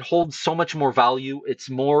more. It holds so much more value. It's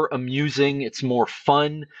more amusing. It's more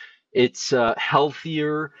fun. It's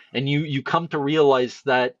healthier, and you come to realize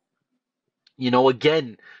that,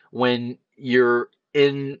 again, when you're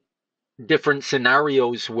in different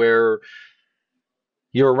scenarios where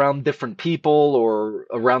you're around different people or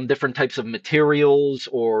around different types of materials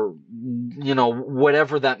or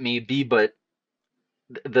whatever that may be, but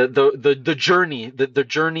the journey, the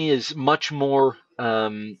journey is much more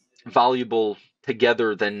valuable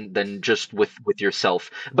together than just with yourself.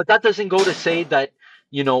 But that doesn't go to say that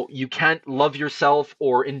you can't love yourself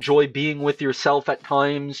or enjoy being with yourself at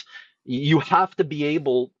times. You have to be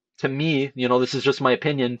able, to me, this is just my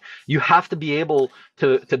opinion, you have to be able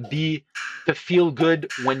to feel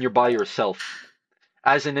good when you're by yourself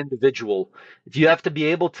as an individual. You have to be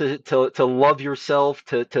able to love yourself,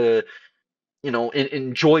 to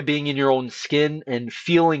enjoy being in your own skin and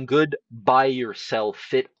feeling good by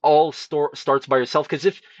yourself. It all starts by yourself, because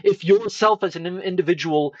if yourself as an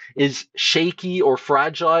individual is shaky or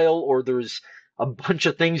fragile, or there's a bunch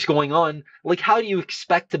of things going on, like, how do you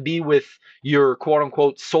expect to be with your quote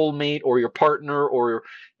unquote soulmate or your partner, or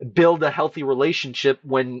build a healthy relationship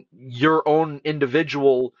when your own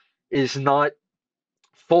individual is not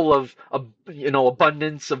full of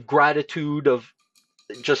abundance, of gratitude, of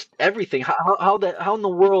just everything? How in the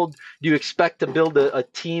world do you expect to build a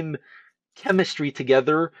team chemistry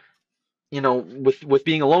together, with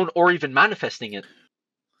being alone or even manifesting it?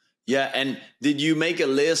 Yeah, and did you make a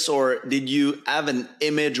list, or did you have an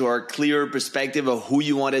image or a clear perspective of who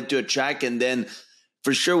you wanted to attract? And then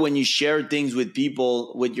for sure, when you share things with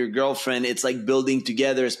people, with your girlfriend, it's like building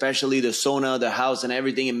together, especially the sauna, the house, and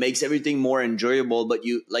everything. It makes everything more enjoyable. But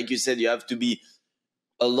you, like you said, you have to be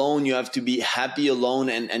alone. You have to be happy alone,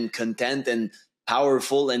 and content and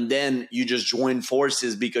powerful. And then you just join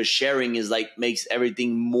forces, because sharing is like makes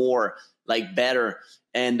everything more like better.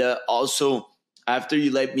 And also, after you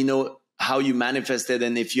let me know how you manifested,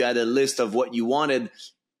 and if you had a list of what you wanted,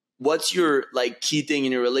 what's your like key thing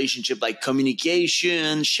in your relationship, like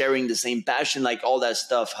communication, sharing the same passion, like all that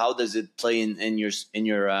stuff? How does it play in your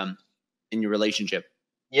relationship?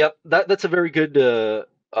 Yep, that's a very good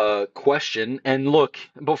question. And look,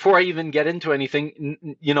 before I even get into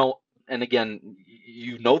anything, and again,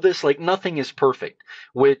 this, like, nothing is perfect,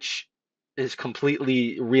 which is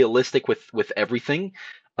completely realistic with everything.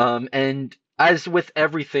 And as with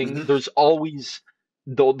everything, Hmm. there's always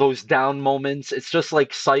those down moments. It's just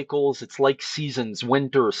like cycles. It's like seasons: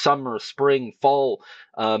 winter, summer, spring, fall.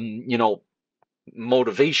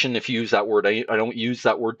 Motivation, if you use that word. I don't use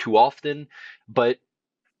that word too often, but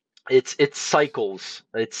it's cycles.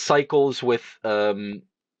 It's cycles with ups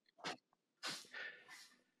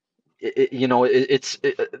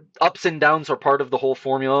and downs are part of the whole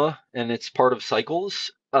formula, and it's part of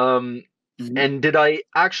cycles. Hmm. And did I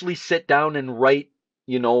actually sit down and write,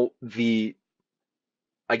 the,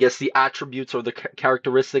 I guess, the attributes or the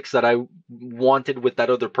characteristics that I wanted with that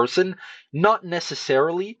other person? Not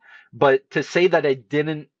necessarily, but to say that I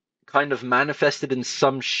didn't kind of manifest it in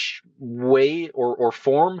some way or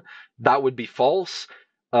form, that would be false.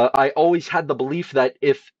 I always had the belief that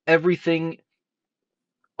if everything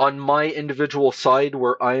on my individual side,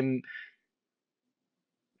 where I'm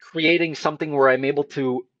creating something where I'm able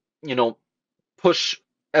to, you know, push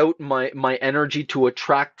out my energy to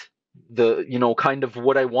attract the, kind of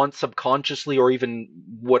what I want subconsciously, or even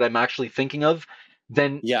what I'm actually thinking of,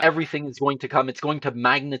 then Yeah. everything is going to come. It's going to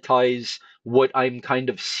magnetize what I'm kind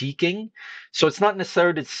of seeking. So it's not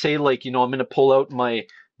necessarily to say, like, I'm going to pull out my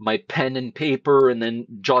pen and paper and then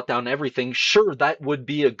jot down everything. Sure, that would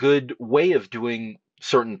be a good way of doing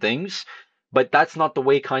certain things, but that's not the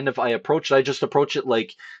way kind of I approach it. I just approach it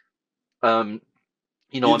like, um,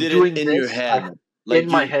 You I'm did it doing in your this. head, In like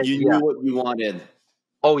my you head, you yeah. knew what you wanted.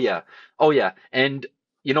 Oh yeah. Oh yeah. And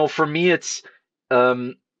for me, it's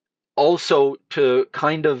um also to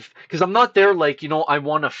kind of, because I'm not there like, I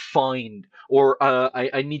want to find, or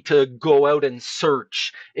I need to go out and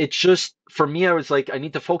search. It's just, for me, I was like, I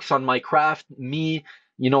need to focus on my craft, me.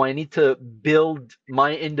 I need to build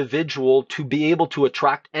my individual to be able to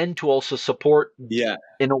attract and to also support, Yeah.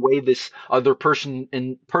 in a way, this other person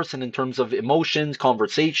in terms of emotions,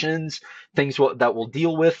 conversations, things that we'll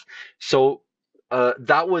deal with. So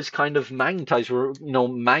that was kind of magnetized. We're,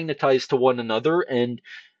 magnetized to one another, and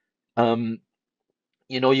um,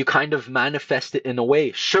 you kind of manifest it in a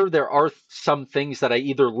way. Sure, there are some things that I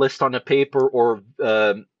either list on a paper or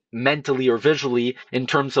mentally or visually, in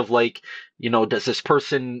terms of, like, does this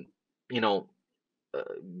person, you know,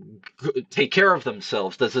 take care of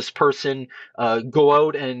themselves? Does this person go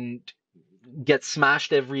out and get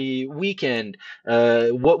smashed every weekend?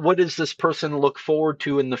 What does this person look forward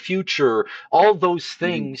to in the future? All those Mhm.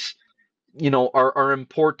 things, are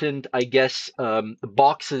important, I guess,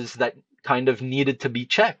 boxes that kind of needed to be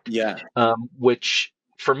checked, Yeah. which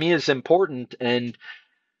for me is important. And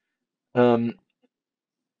um,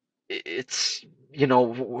 it's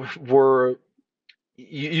we're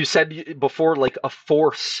you said before, like a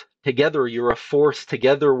force together. You're a force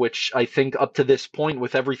together, which I think up to this point,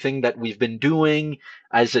 with everything that we've been doing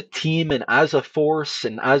as a team and as a force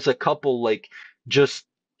and as a couple, like just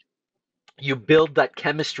you build that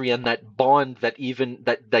chemistry and that bond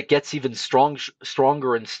that gets even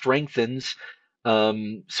stronger and strengthens.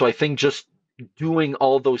 So I think just doing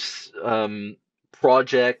all those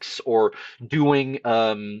projects, or doing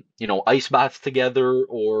ice baths together,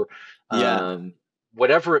 or Yeah. um,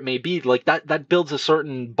 whatever it may be, like that builds a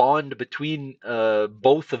certain bond between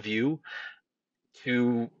both of you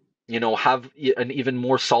to have an even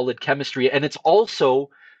more solid chemistry. And it's also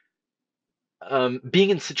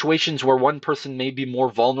being in situations where one person may be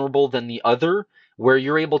more vulnerable than the other, where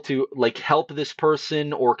you're able to like help this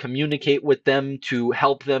person or communicate with them to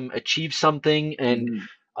help them achieve something. And Mhm.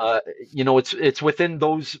 uh, it's within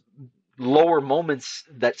those lower moments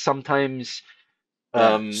that sometimes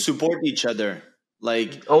Yeah. um, Support each other.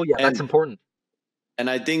 Like, oh yeah, that's and important.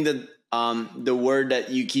 I think that the word that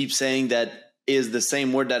you keep saying that is the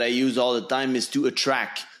same word that I use all the time is to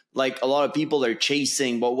attract. Like a lot of people are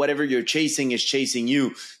chasing, but whatever you're chasing is chasing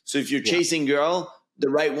you. So if you're Yeah, chasing girl, the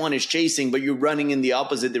right one is chasing, but you're running in the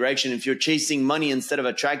opposite direction. If you're chasing money instead of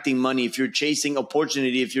attracting money, if you're chasing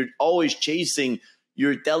opportunity, if you're always chasing,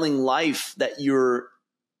 you're telling life that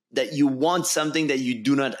you want something that you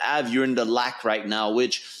do not have. You're in the lack right now,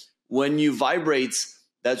 which when you vibrate,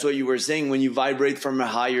 that's what you were saying, when you vibrate from a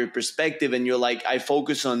higher perspective and you're like, I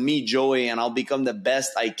focus on me, Joey, and I'll become the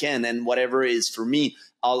best I can. And whatever is for me,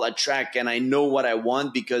 I'll attract. And I know what I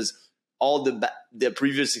want because all the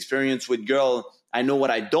previous experience with girl, I know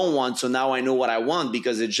what I don't want. So now I know what I want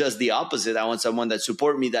because it's just the opposite. I want someone that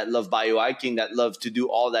support me, that love biohacking, that love to do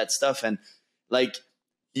all that stuff. And like,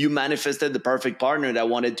 you manifested the perfect partner that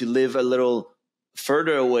wanted to live a little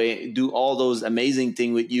further away, do all those amazing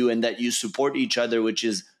things with you, and that you support each other, which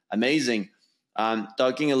is amazing.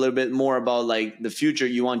 Talking a little bit more about like the future,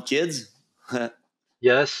 you want kids?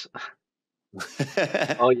 yes.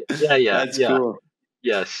 Oh yeah, yeah, yeah, That's yeah. cool.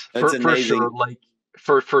 Yes, That's for amazing. sure. Like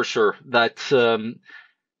for sure. That's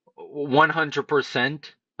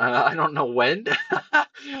 100%. I don't know when,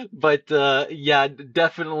 but yeah,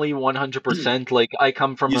 definitely 100%. Like I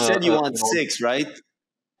come from You said you a want six, right?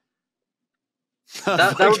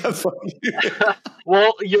 that would be, Fuck you.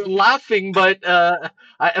 well, you're laughing, but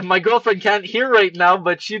my girlfriend can't hear right now,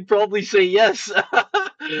 but she'd probably say yes.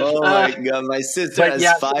 Oh uh, my god, my sister but has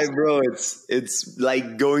yeah, five, bro. It's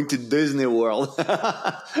like going to Disney World.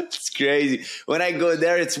 It's crazy. When I go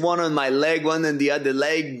there, it's one on my leg, one on the other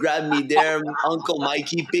leg. Grab me there, Uncle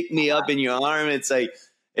Mikey, pick me up in your arm. It's like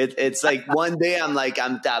it's like one day I'm like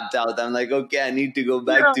I'm tapped out. I'm like, okay, I need to go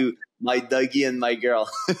back yeah, to my Dougie and my girl.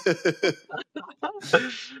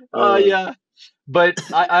 uh, yeah. But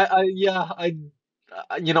yeah,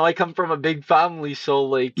 I come from a big family, so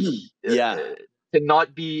like yeah, to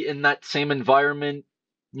not be in that same environment,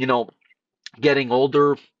 you know, getting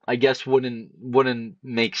older, I guess wouldn't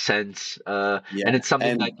make sense. And yeah, it's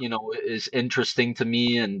something and that is interesting to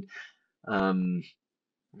me, and um,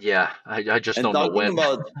 yeah, I just And don't know when.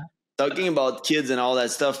 talking about kids and all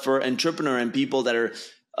that stuff for entrepreneur and people that are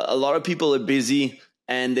a lot of people are busy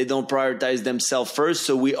and they don't prioritize themselves first.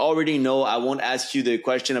 So we already know, I won't ask you the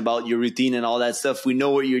question about your routine and all that stuff. We know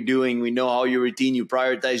what you're doing. We know how your routine, you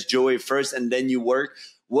prioritize Joey first and then you work.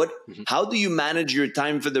 What Mhm. how do you manage your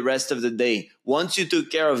time for the rest of the day? Once you took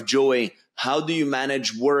care of Joey, how do you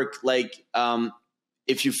manage work? Like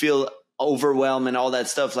if you feel overwhelmed and all that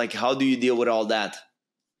stuff, like how do you deal with all that?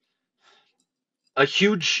 A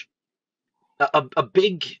huge, a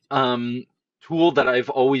big tool that I've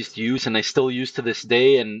always used and I still use to this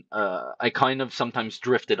day, and I kind of sometimes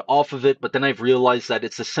drifted off of it, but then I've realized that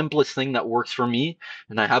it's the simplest thing that works for me,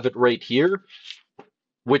 and I have it right here,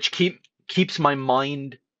 which keeps my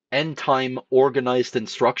mind and time organized and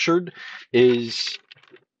structured, is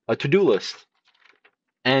a to-do list,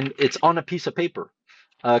 and it's on a piece of paper,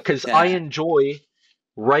 because I Yeah. enjoy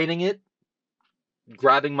writing it,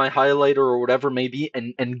 grabbing my highlighter or whatever it may be,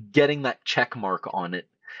 and getting that check mark on it,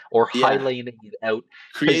 or Yeah. highlighting it out,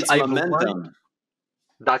 because Creates I've learned momentum.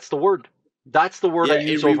 that's the word. That's the word I Yeah, it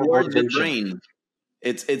use over rewards your motivation. brain.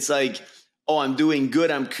 It's like, oh, I'm doing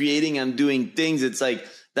good, I'm creating, I'm doing things. It's like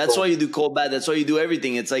that's why Boom. you do cold bath, that's why you do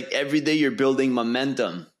everything. It's like every day you're building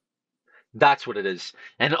momentum. That's what it is.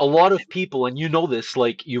 And a lot of people, and you know this,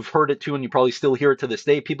 like you've heard it too, and you probably still hear it to this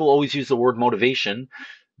day. People always use the word motivation,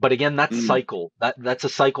 but again, that's Mm, cycle. That's a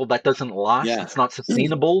cycle that doesn't last. yeah. It's not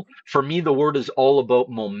sustainable. For me, the word is all about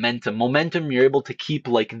momentum. Momentum, you're able to keep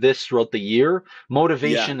like this throughout the year. Yeah.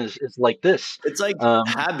 Motivation is like this. It's like Um,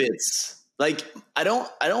 habits. like I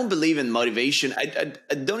don't believe in motivation. I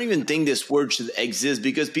don't even think this word should exist,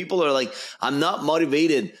 because people are like, I'm not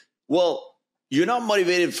motivated. Well, you're not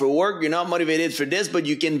motivated for work, you're not motivated for this, but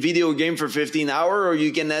you can video game for 15 hours, or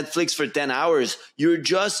you can Netflix for 10 hours. You're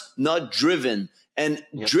just not driven. And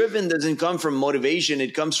Yep. driven doesn't come from motivation.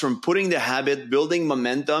 It comes from putting the habit, building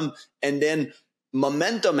momentum, and then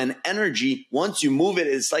momentum and energy, once you move it,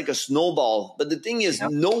 it's like a snowball. But the thing is,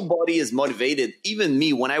 Yep. nobody is motivated. Even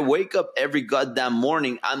me, when I wake up every goddamn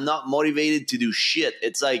morning, I'm not motivated to do shit.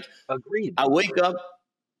 It's like Agreed. I wake up,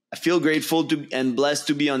 I feel grateful to and blessed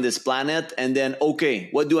to be on this planet, and then, okay,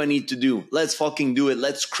 what do I need to do? Let's fucking do it.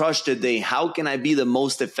 Let's crush the day. How can I be the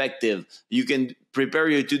most effective? You can prepare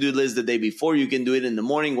your to-do list the day before. You can do it in the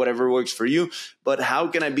morning, whatever works for you. But how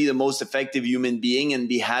can I be the most effective human being and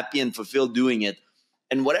be happy and fulfilled doing it?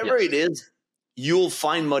 And whatever Yes. it is, you'll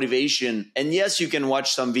find motivation. And yes, you can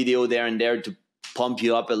watch some video there and there to pump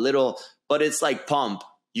you up a little, but it's like pump.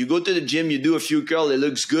 You go to the gym, you do a few curl, it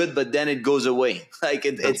looks good, but then it goes away. Like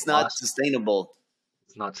it's Doesn't not last. sustainable.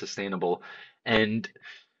 It's not sustainable. And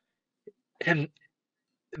and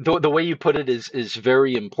the way you put it is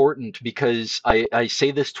very important, because I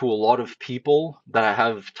say this to a lot of people that I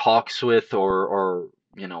have talks with, or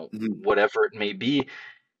Mhm. whatever it may be.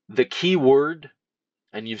 The key word,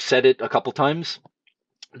 and you've said it a couple times,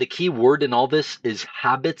 the key word in all this is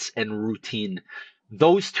habits and routine.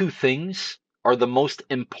 Those two things are the most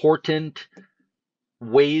important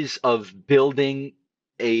ways of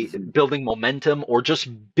Mhm. building momentum, or just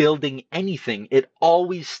building anything. It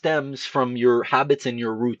always stems from your habits and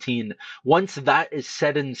your routine. Once that is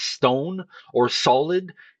set in stone or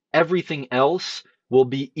solid, everything else will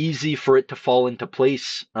be easy for it to fall into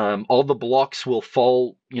place. All the blocks will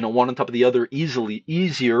fall, one on top of the other,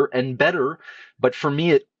 easier and better. But for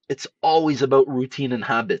me, it's always about routine and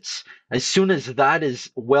habits. As soon as that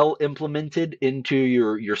is well implemented into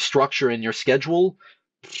your structure and your schedule,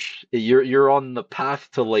 you're on the path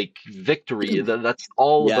to like victory. That's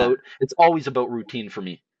all Yeah. about. It's always about routine for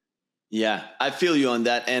me. Yeah. I feel you on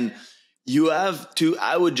that. And you have to,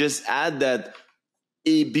 I would just add that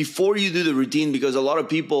before you do the routine, because a lot of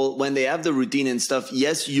people, when they have the routine and stuff,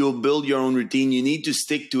 yes, you'll build your own routine. You need to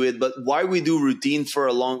stick to it. But why we do routine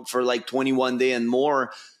for like 21 day and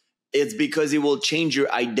more, it's because it will change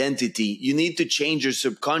your identity. You need to change your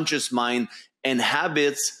subconscious mind, and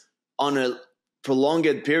habits on a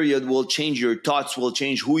prolonged period will change your thoughts, will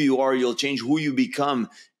change who you are, you'll change who you become.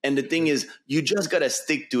 And the thing is, you just got to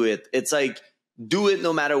stick to it. It's like, do it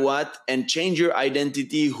no matter what, and change your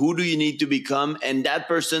identity. Who do you need to become? And that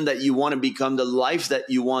person that you want to become, the life that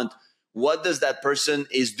you want, what does that person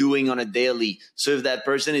is doing on a daily? So if that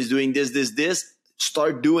person is doing this,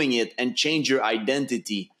 start doing it and change your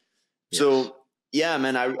identity. Yes. So yeah,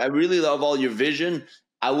 man, I really love all your vision.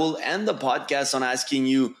 I will end the podcast on asking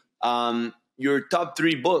you your top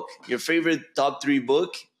three book, your favorite top three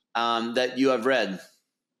book that you have read.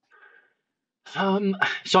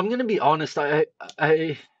 So I'm gonna be honest. I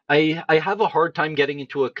I have a hard time getting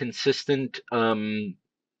into a consistent uh,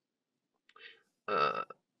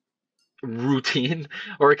 routine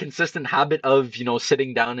or a consistent habit of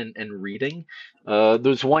sitting down and reading.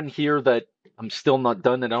 There's one here that I'm still not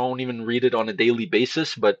done, and I don't even read it on a daily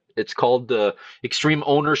basis, but it's called Extreme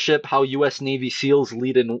Ownership: How U.S. Navy SEALs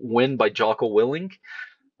Lead and Win by Jocko Willing.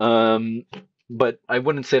 Um, but I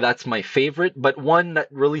wouldn't say that's my favorite, but one that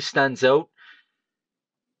really stands out,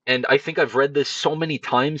 and I think I've read this so many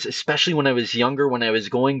times, especially when I was younger, when I was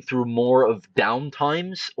going through more of down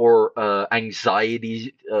times or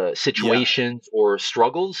anxiety Yeah, situations or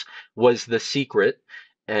struggles, was The Secret.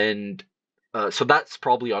 And so that's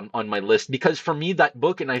probably on my list, because for me, that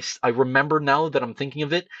book, and I remember now that I'm thinking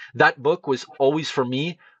of it, that book was always for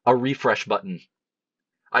me a refresh button.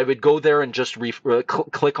 I would go there and just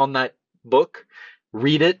click on that book,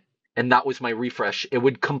 read it, and that was my refresh. It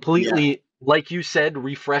would yeah, completely, like you said,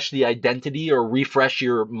 refresh the identity, or refresh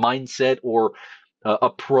your mindset, or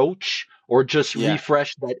approach, or just yeah.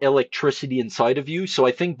 refresh that electricity inside of you. So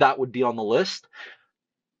I think that would be on the list,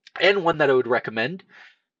 and one that I would recommend.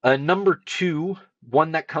 Number two,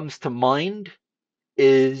 one that comes to mind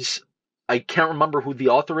is, I can't remember who the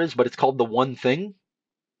author is, but it's called The One Thing.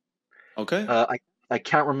 Okay. I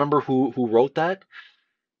can't remember who wrote that.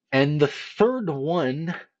 And the third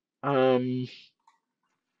one, um,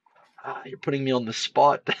 you're putting me on the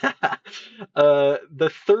spot.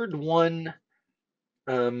 The third one,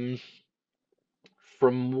 um,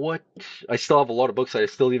 from what I still have a lot of books that I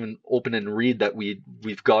still even open and read that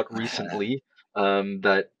we've got recently.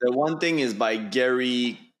 That The one thing is by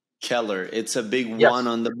Gary Keller. It's a big one Yes,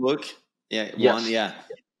 on the book. Yeah, one. yes. Yeah.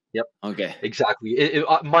 Yep. Okay. Exactly.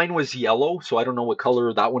 Mine was yellow, so I don't know what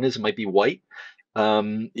color that one is. It might be white.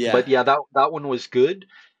 Yeah. But yeah, that one was good.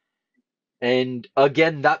 And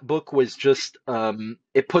again, that book was just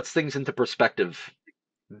it puts things into perspective.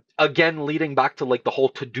 Again, leading back to like the whole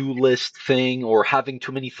to-do list thing or having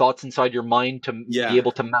too many thoughts inside your mind to be Yeah.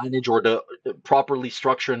 able to manage or to properly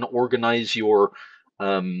structure and organize your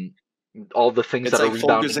um all the things It's that are like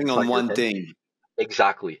rebounding focusing on inside your one head. thing.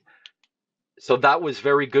 Exactly. So that was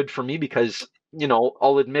very good for me because,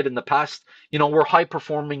 I'll admit in the past, we're high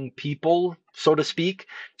performing people, so to speak.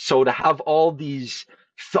 So to have all these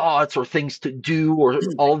thoughts or things to do or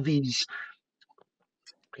all these,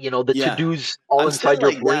 the to Yeah. dos all I'm still inside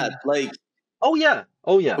your like that. brain. Like, Oh, yeah.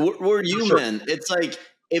 Oh, yeah. we're For sure. human. It's like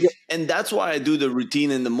Yeah. and that's why I do the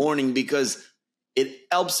routine in the morning, because it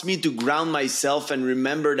helps me to ground myself and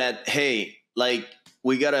remember that, hey, like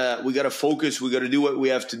we gotta focus, we gotta do what we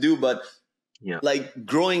have to do. But Yeah. like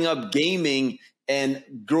growing up gaming and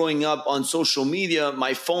growing up on social media,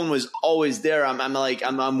 my phone was always there.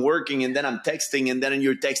 I'm working, and then I'm texting, and then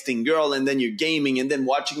you're texting girl, and then you're gaming, and then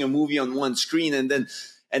watching a movie on one screen, and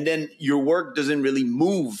then your work doesn't really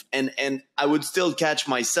move. And I would still catch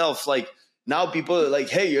myself like, now people are like,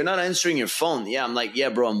 hey, you're not answering your phone. Yeah, I'm like, yeah,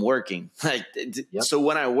 bro, I'm working. Like, Yep. so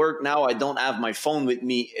when I work now, I don't have my phone with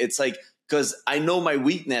me. It's like, because I know my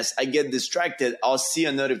weakness. I get distracted. I'll see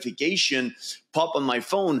a notification pop on my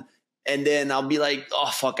phone, and then I'll be like, oh,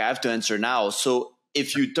 fuck, I have to answer now. So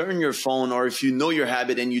if you turn your phone, or if you know your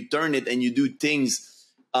habit and you turn it and you do things,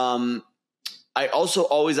 I also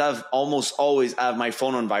almost always have my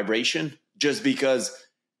phone on vibration, just because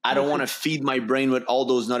I don't want Okay. to feed my brain with all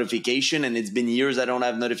those notifications. And it's been years I don't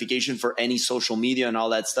have notification for any social media and all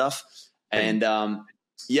that stuff. Same. And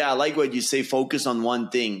yeah, I like what you say. Focus on one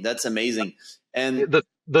thing. That's amazing. And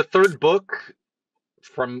The third book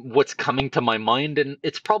from what's coming to my mind, and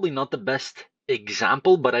it's probably not the best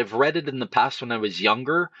example, but I've read it in the past when I was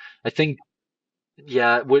younger. I think,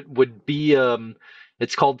 yeah, it would be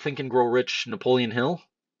it's called Think and Grow Rich, Napoleon Hill.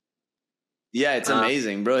 yeah, it's Uh,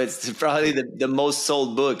 amazing, bro. It's probably the most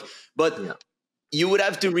sold book. But yeah, you would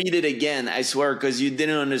have to read it again, I swear, because you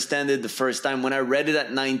didn't understand it the first time. When I read it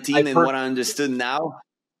at 19 I've and heard. what I understood now,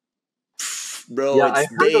 bro, Yeah, it's I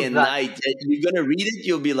heard day of and that. night. You're gonna read it,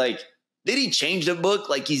 you'll be like, did he change the book?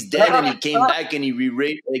 Like, he's dead and he came back and he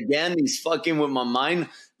reread it again. He's fucking with my mind.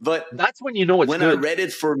 But That's when you know it's when I good. read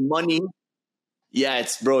it for money, yeah,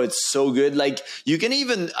 it's so good. Like, you can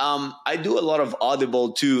even I do a lot of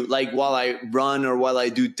Audible too. Like, while I run or while I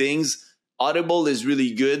do things, Audible is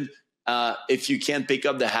really good. If you can't pick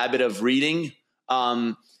up the habit of reading.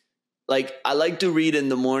 Like, I like to read in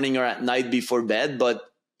the morning or at night before bed, but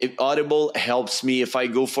if Audible helps me if I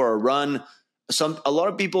go for a run. A lot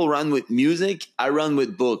of people run with music. I run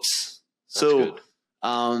with books. That's So good.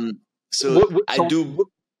 um so What, what, I so do.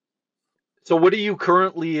 so what are you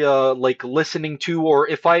currently like listening to, or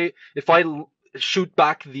if I shoot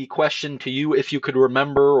back the question to you, if you could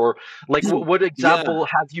remember, or like what Yeah. example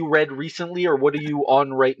have you read recently, or what are you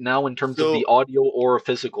on right now in terms of the So audio or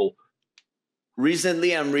physical?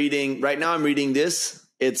 recently, right now I'm reading this.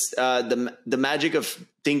 It's the magic of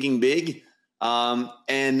thinking big.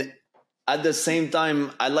 And at the same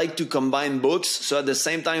time, I like to combine books. So at the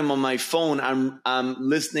same time on my phone, I'm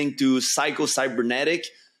listening to Psycho-Cybernetic.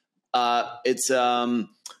 It's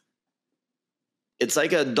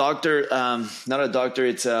like a doctor, not a doctor,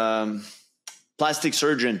 it's a plastic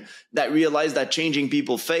surgeon that realized that changing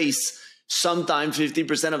people's face sometimes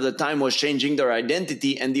 50% of the time was changing their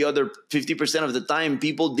identity, and the other 50% of the time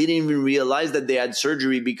people didn't even realize that they had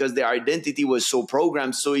surgery because their identity was so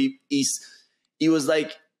programmed. So he was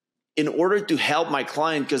like, in order to help my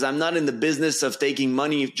client, because I'm not in the business of taking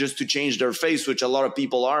money just to change their face, which a lot of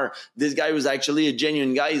people are. This guy was actually a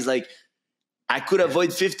genuine guy. He's like, I could Yeah.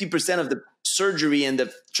 avoid 50% of the surgery and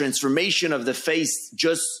the transformation of the face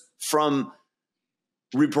just from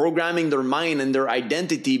reprogramming their mind and their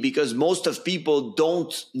identity, because most of people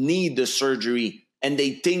don't need the surgery and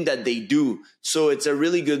they think that they do. So it's a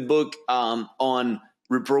really good book on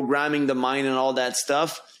reprogramming the mind and all that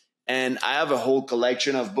stuff. And I have a whole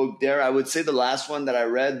collection of book there. I would say the last one that I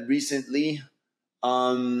read recently,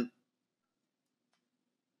 um,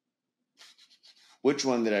 which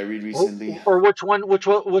one did I read recently? Or which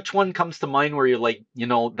one comes to mind where you're like,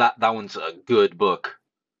 that one's a good book.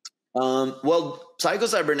 Well,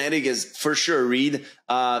 Psycho-Cybernetic is for sure a read.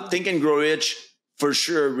 Think and Grow Rich, for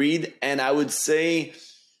sure a read. And I would say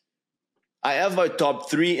I have my top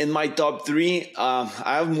three. In my top three, I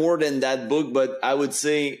have more than that book, but I would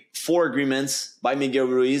say Four Agreements by Miguel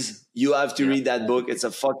Ruiz. You have to Yeah. read that book. It's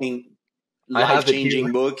a fucking I life have it here.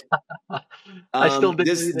 changing book. I still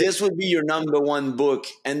didn't read it. This would be your number one book,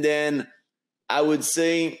 and then I would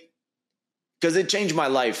say, because it changed my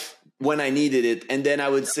life when I needed it, and then I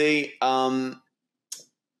would say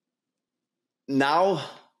Now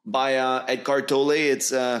by Eckhart Tolle. It's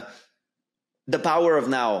The Power of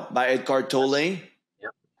Now by Eckhart Tolle. Yep.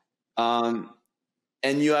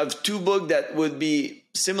 And you have two books that would be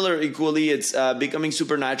similar equally. It's Becoming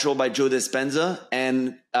Supernatural by Joe Dispenza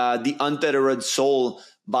and The Untethered Soul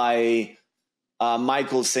by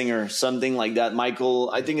Michael Singer, something like that.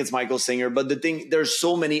 I think it's Michael Singer. But there's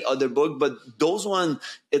so many other books, but those one,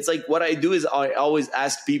 it's like what I do is I always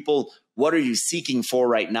ask people, what are you seeking for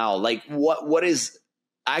right now? Like what is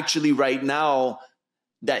actually right now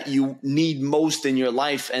that you need most in your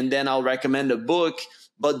life? And then I'll recommend a book.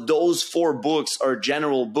 But those 4 books are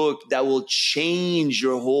general book that will change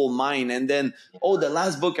your whole mind. And then, the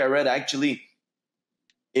last book I read, actually,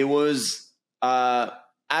 it was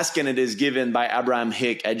Ask and It Is Given by Abraham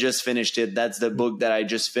Hicks. I just finished it. That's the book that I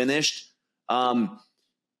just finished.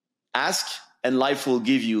 Ask and life will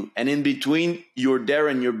give you. And in between, you're there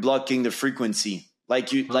and you're blocking the frequency.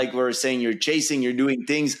 Like we were saying, you're chasing, you're doing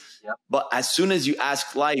things. Yep. But as soon as you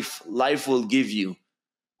ask life, life will give you.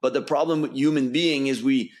 But the problem with human being is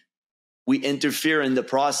we interfere in the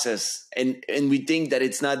process and we think that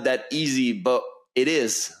it's not that easy, but it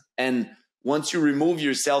is. And once you remove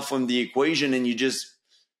yourself from the equation and we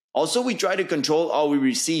try to control all we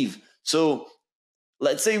receive. So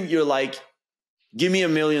let's say you're like, give me $1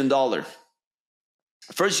 million.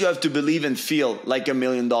 First, you have to believe and feel like $1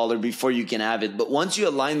 million before you can have it. But once you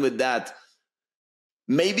align with that,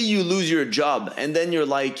 maybe you lose your job and then you're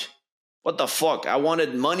like, what the fuck? I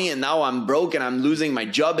wanted money and now I'm broke and I'm losing my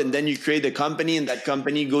job. And then you create a company and that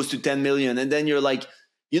company goes to 10 million. And then you're like,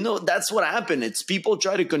 that's what happened. It's people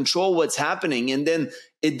try to control what's happening. And then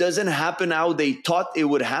it doesn't happen how they thought it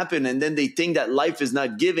would happen. And then they think that life is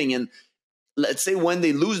not giving. And let's say when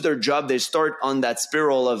they lose their job, they start on that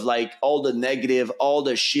spiral of like all the negative, all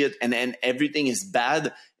the shit, and everything is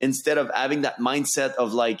bad, instead of having that mindset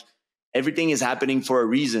of like, everything is happening for a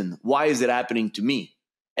reason. Why is it happening to me?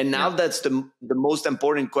 And now that's the most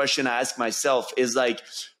important question I ask myself is like,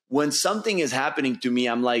 when something is happening to me,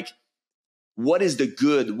 I'm like, what is the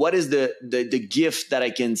good? What is the gift that I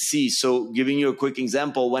can see? So giving you a quick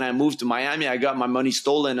example, when I moved to Miami, I got my money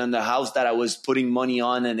stolen on the house that I was putting money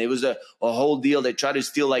on. And it was a whole deal. They tried to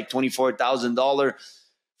steal like $24,000.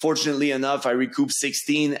 Fortunately enough, I recouped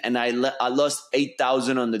 16 and I lost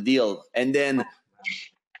 8,000 on the deal. And then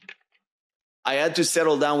I had to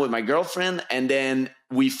settle down with my girlfriend, and then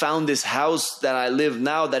we found this house that I live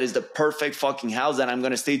now that is the perfect fucking house that I'm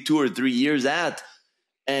going to stay 2 or 3 years at.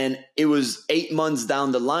 And it was 8 months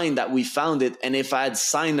down the line that we found it. And if I had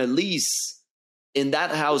signed a lease in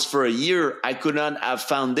that house for a year, I could not have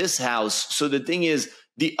found this house. So the thing is,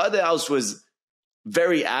 the other house was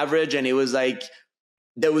very average and it was like,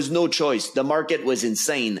 there was no choice. The market was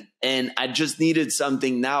insane and I just needed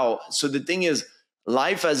something now. So the thing is,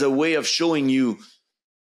 life has a way of showing you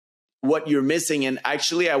what you're missing. And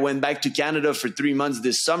actually, I went back to Canada for 3 months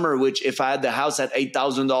this summer, which if I had the house at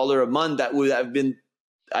 $8,000 a month, that would have been,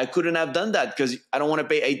 I couldn't have done that because I don't want to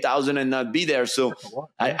pay $8,000 and not be there. So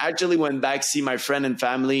I actually went back, see my friend and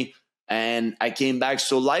family, and I came back.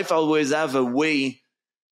 So life always have a way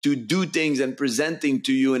to do things and presenting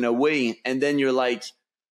to you in a way. And then you're like,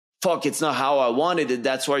 fuck, it's not how I wanted it.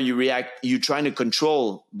 That's why you react. You're trying to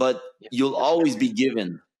control, but you'll always be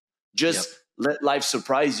given. Just let life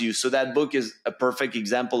surprise you. So that book is a perfect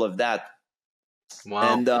example of that.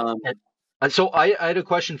 Wow. And so I had a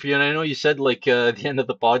question for you, and I know you said like at the end of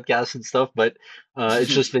the podcast and stuff, but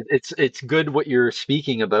it's just it's good what you're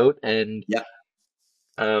speaking about, and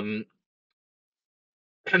we've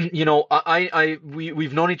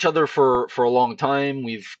known each other for a long time.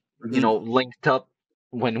 We've linked up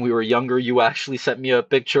when we were younger. You actually sent me a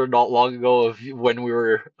picture not long ago of when we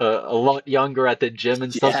were a lot younger at the gym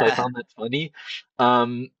and stuff. So I found that funny.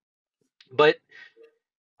 But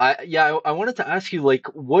I wanted to ask you, like,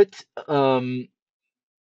 what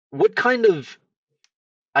kind of,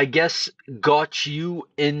 I guess, got you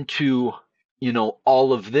into,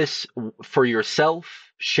 all of this for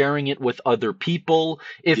yourself, sharing it with other people?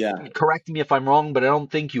 Correct me if I'm wrong, but I don't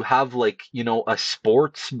think you have like, a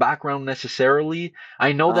sports background necessarily.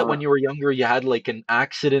 I know that when you were younger, you had like an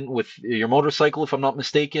accident with your motorcycle, if I'm not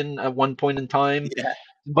mistaken, at one point in time.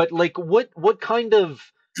 But like, what kind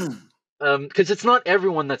of, because it's not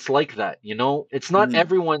everyone that's like that, it's not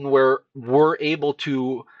everyone where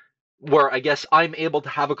I guess I'm able to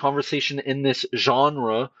have a conversation in this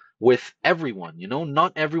genre with everyone.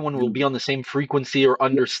 Not everyone will be on the same frequency or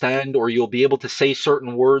understand, or you'll be able to say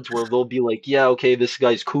certain words where they'll be like, yeah, okay, this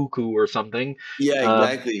guy's cuckoo or something. Yeah,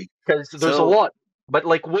 exactly. Because there's a So lot. But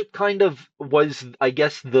like, what kind of was, I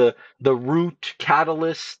guess, the root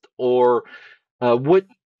catalyst, or what,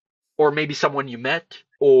 or maybe someone you met,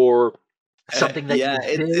 or something that yeah,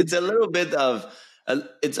 you it's did? a little bit of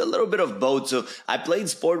it's a little bit of both. So I played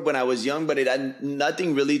sport when I was young, but it had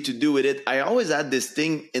nothing really to do with it. I always had this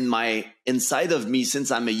thing in my inside of me since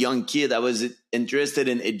I'm a young kid. I was interested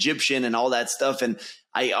in Egyptian and all that stuff, and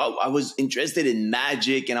I was interested in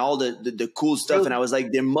magic and all the cool stuff. And I Really? was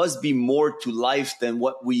like, there must be more to life than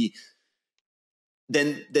what we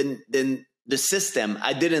than the system.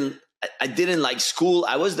 I didn't like school.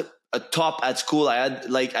 I was a top at school. I had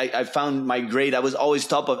like I found my grade. I was always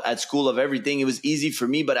top of at school of everything. It was easy for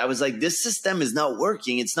me, but I was like, this system is not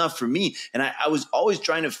working. It's not for me. And I was always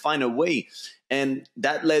trying to find a way. And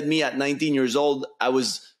that led me at 19 years old. I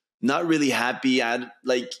was not really happy. I had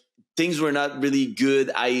like things were not really good.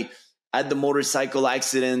 I had the motorcycle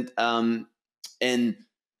accident. And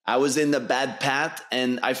I was in the bad path,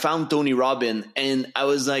 and I found Tony Robbins, and I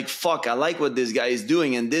was like, fuck, I like what this guy is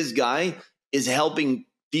doing. And this guy is helping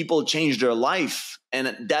people change their life.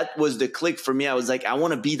 And that was the click for me. I was like, I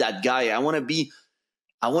want to be that guy. I want to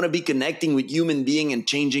be connecting with human being and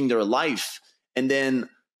changing their life. And then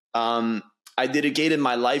I dedicated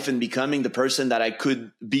my life in becoming the person that I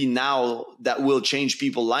could be now that will change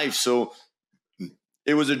people's life. So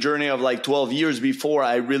it was a journey of like 12 years before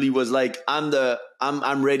I really was like,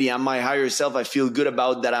 I'm ready. I'm my higher self. I feel good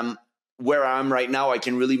about that. I'm where I'm right now. I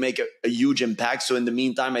can really make a huge impact. So in the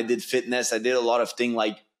meantime, I did fitness. I did a lot of things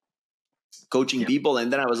like coaching Yeah. people.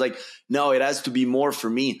 And then I was like, no, it has to be more for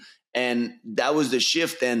me. And that was the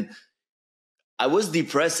shift. And I was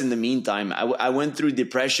depressed in the meantime. I went through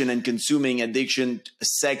depression and consuming addiction,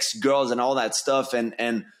 sex, girls, and all that stuff.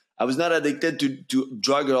 And I was not addicted to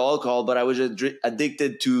drug or alcohol, but I was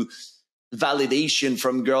addicted to validation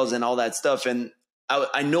from girls and all that stuff. And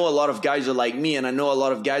I know a lot of guys are like me, and I know a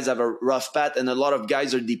lot of guys have a rough path, and a lot of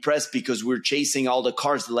guys are depressed because we're chasing all the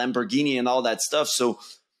cars, the Lamborghini and all that stuff. So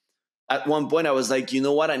at one point I was like, you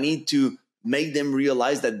know what? I need to make them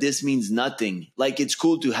realize that this means nothing. Like, it's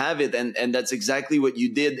cool to have it. And that's exactly what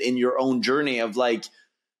you did in your own journey of like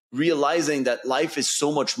realizing that life is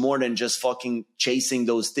so much more than just fucking chasing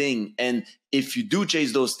those things. And if you do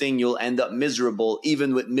chase those things, you'll end up miserable,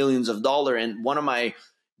 even with millions of dollars. And one of my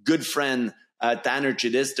good friend, Tanner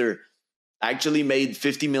Chidister, actually made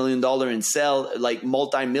 $50 million in sell, like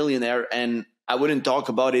multi-millionaire. And I wouldn't talk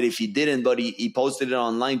about it if he didn't, but he posted it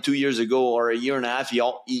online 2 years ago or a year and a half.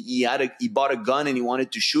 He bought a gun and he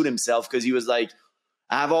wanted to shoot himself because he was like,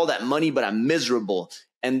 I have all that money, but I'm miserable.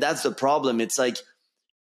 And that's the problem. It's like,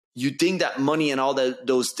 you think that money and all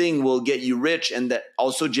those things will get you rich. And that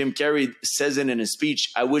also Jim Carrey says it in his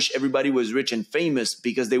speech, I wish everybody was rich and famous,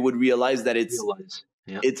 because they would realize that Realize.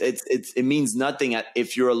 Yeah. it means nothing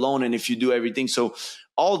if you're alone and if you do everything. So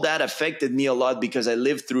all that affected me a lot because I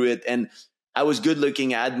lived through it. And I was good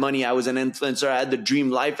looking, I had money, I was an influencer, I had the dream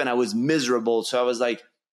life, and I was miserable. So I was like,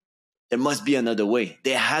 there must be another way.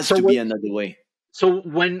 There has So to be what? another way. So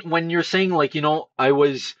when you're saying, like, I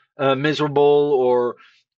was miserable, or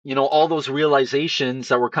all those realizations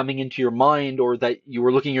that were coming into your mind, or that you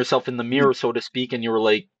were looking yourself in the mirror, so to speak, and you were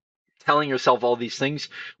like telling yourself all these things,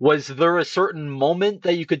 was there a certain moment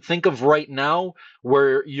that you could think of right now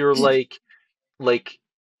where you're like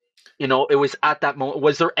it was at that moment?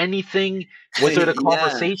 Was there anything? Was it a Yeah.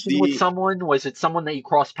 conversation with someone? Was it someone that you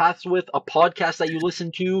crossed paths with? A podcast that you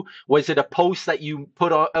listened to? Was it a post that you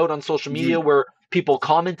put out on social media where people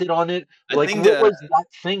commented on it? I Like, think what was that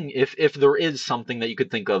thing, if there is something that you could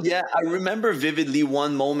think of? Yeah, I remember vividly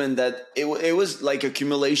one moment that it was like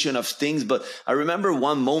accumulation of things, but I remember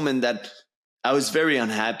one moment that I was very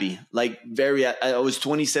unhappy. Like, I was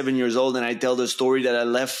 27 years old, and I tell the story that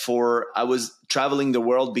I was traveling the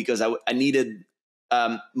world because I needed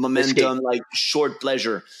Escape. momentum, like short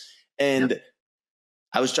pleasure. Yeah. And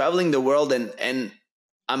I was traveling the world, and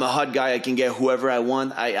I'm a hot guy. I can get whoever I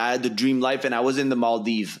want. I had the dream life, and I was in the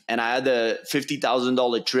Maldives, and I had a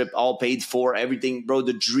 $50,000 trip, all paid for, everything, bro.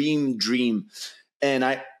 The dream.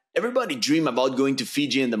 And everybody dream about going to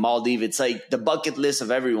Fiji and the Maldives. It's like the bucket list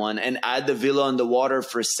of everyone. And I had the villa on the water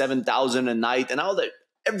for 7,000 a night, and all that,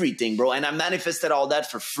 everything, bro. And I manifested all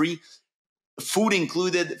that for free, food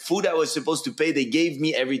included. Food I was supposed to pay, they gave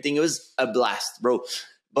me everything. It was a blast, bro.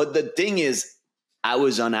 But the thing is, I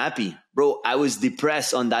was unhappy, bro. I was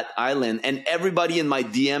depressed on that island, and everybody in my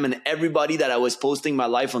DM and everybody that I was posting my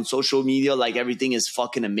life on social media, like, everything is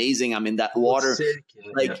fucking amazing. I'm in that Oh, water, sick. Yeah,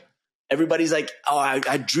 yeah. like, everybody's like, oh,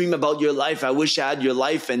 I dream about your life. I wish I had your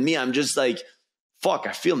life. And me, I'm just like, fuck,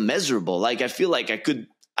 I feel miserable. Like I feel like I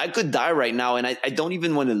could die right now, and I don't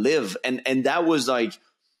even want to live. And that was like,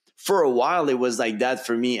 for a while it was like that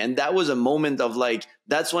for me. And that was a moment of like,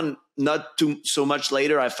 that's when, not too so much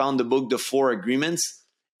later, I found the book The Four Agreements,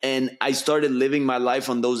 and I started living my life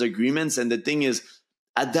on those agreements. And the thing is,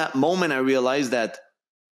 at that moment I realized that,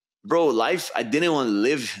 bro, life, I didn't want to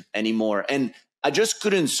live anymore. And I just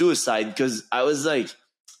couldn't suicide because I was like,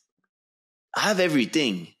 I have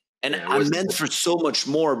everything and Yeah, it I'm was meant for so much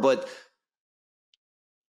more. But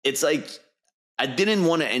it's like, I didn't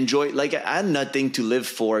want to enjoy, like I had nothing to live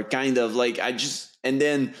for, kind of like and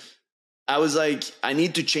then I was like, I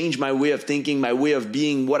need to change my way of thinking, my way of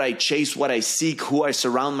being, what I chase, what I seek, who I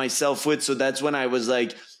surround myself with. So that's when I was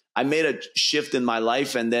like, I made a shift in my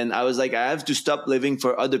life. And then I was like, I have to stop living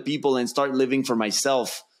for other people and start living for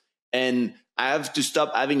myself. And I have to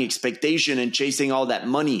stop having expectation and chasing all that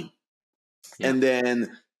money. yeah. And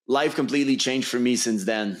then life completely changed for me since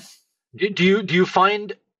then. Do you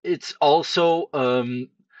find it's also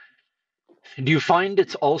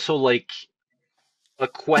like a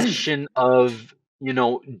question of,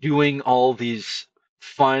 doing all these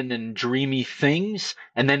fun and dreamy things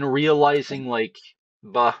and then realizing like,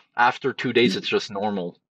 bah, after 2 days it's just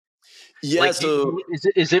normal. Yeah. Like, So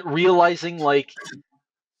is it realizing like,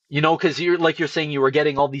 because you're saying you were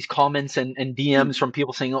getting all these comments and DMs from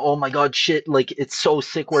people saying, "Oh my God, shit! Like it's so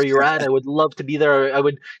sick where you're at. I would love to be there. I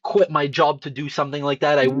would quit my job to do something like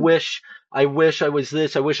that. I wish I was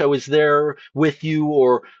this. I wish I was there with you,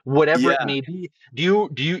 or whatever it yeah, may be." Do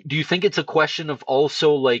you think it's a question of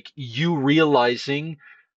also like you realizing,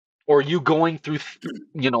 or you going through,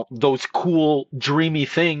 those cool dreamy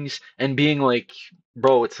things and being like,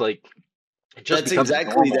 "Bro, it's like it just that's becomes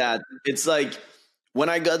exactly normal." that. It's like when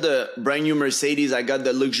I got the brand new Mercedes, I got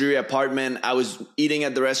the luxury apartment. I was eating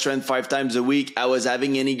at the restaurant 5 times a week. I was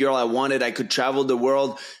having any girl I wanted. I could travel the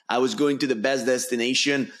world. I was going to the best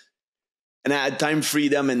destination, and I had time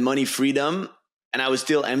freedom and money freedom, and I was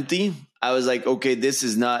still empty. I was like, okay, this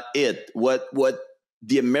is not it. What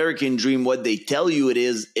the American dream, what they tell you it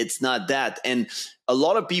is, it's not that. And a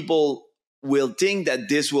lot of people will think that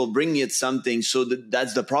this will bring it something. So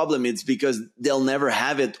that's the problem. It's because they'll never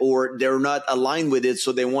have it, or they're not aligned with it.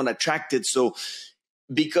 So they won't attract it. So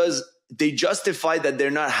because they justify that they're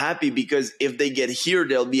not happy, because if they get here,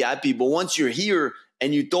 they'll be happy. But once you're here,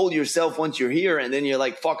 and you told yourself once you're here, and then you're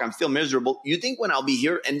like, fuck, I'm still miserable. You think when I'll be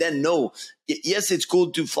here, and then no. Yes, it's cool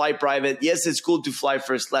to fly private. Yes, it's cool to fly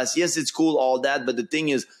first class. Yes, it's cool, all that. But the thing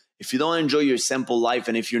is, if you don't enjoy your simple life,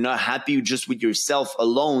 and if you're not happy just with yourself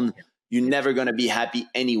alone, you're never going to be happy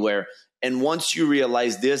anywhere. And once you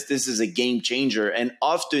realize this is a game changer. And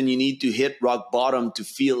often you need to hit rock bottom to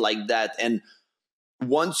feel like that. And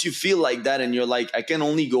once you feel like that, and you're like, I can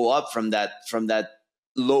only go up from that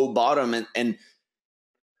low bottom, and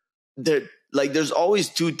there's always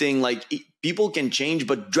two things. Like, people can change,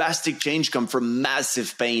 but drastic change come from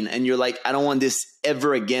massive pain, and you're like, I don't want this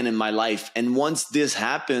ever again in my life. And once this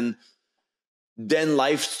happened, then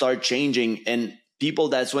life start changing, and people,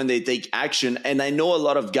 that's when they take action. And I know a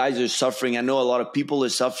lot of guys are suffering. I know a lot of people are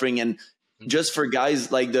suffering. And just for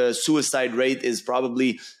guys, like, the suicide rate is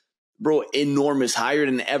probably, bro, enormous, higher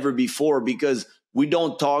than ever before, because we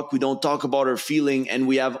don't talk about our feeling, and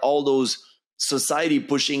we have all those society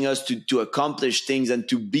pushing us to accomplish things and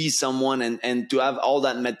to be someone, and to have all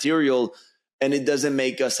that material, and it doesn't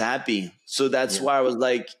make us happy. So that's why I was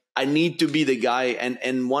like, I need to be the guy.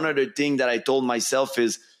 And one other thing that I told myself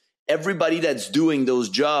is, everybody that's doing those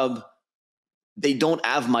jobs, they don't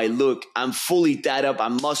have my look. I'm fully tied up.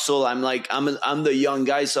 I'm muscle. I'm the young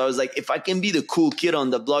guy. So I was like, if I can be the cool kid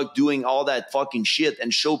on the block doing all that fucking shit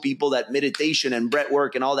and show people that meditation and breath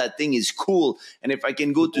work and all that thing is cool. And if I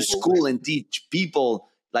can go to school and teach people,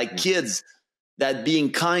 like kids, that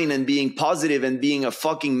being kind and being positive and being a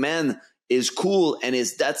fucking man is cool, and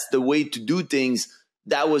that's the way to do things.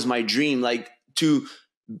 That was my dream. Like,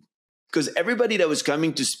 because everybody that was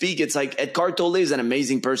coming to speak, it's like, Eckhart Tolle is an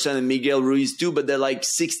amazing person, and Miguel Ruiz too, but they're like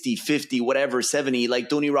 60, 50, whatever, 70. Like,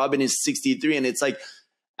 Tony Robbins is 63. And it's like,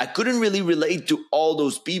 I couldn't really relate to all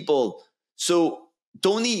those people. So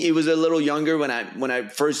Tony, he was a little younger when I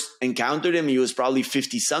first encountered him. He was probably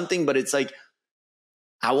 50 something, but it's like,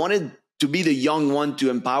 I wanted to be the young one to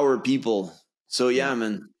empower people. So yeah,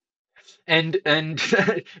 man. And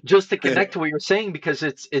just to connect to what you're saying, because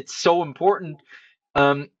it's so important.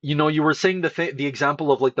 You were saying the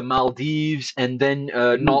example of like the Maldives, and then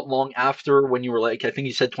not long after, when you were like, I think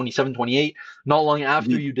you said 27, 28, not long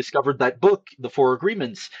after you discovered that book, The Four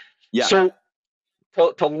Agreements. Yeah. So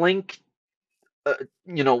to link uh,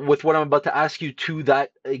 with what I'm about to ask you, to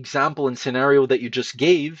that example and scenario that you just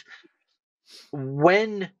gave,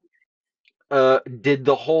 when did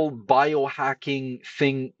the whole biohacking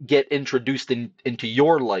thing get introduced into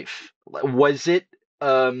your life? Was it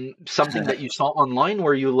something that you saw online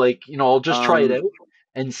where you like, I'll just try it um, out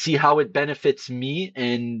and see how it benefits me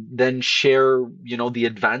and then share, the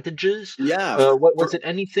advantages? yeah, What was for it?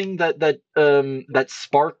 Anything that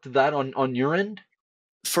sparked that on your end?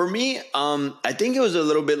 for me, I think it was a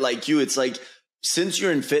little bit like you. It's like, since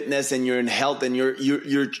you're in fitness and you're in health and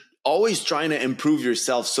you're always trying to improve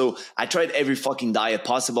yourself. So I tried every fucking diet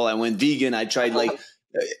possible. I went vegan. I tried like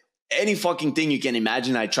any fucking thing you can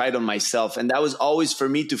imagine. I tried on myself, and that was always for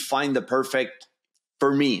me to find the perfect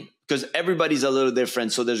for me, because everybody's a little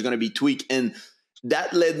different. So there's going to be tweak, and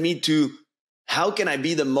that led me to, how can I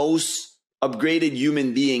be the most upgraded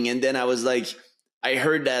human being? And then I was like, I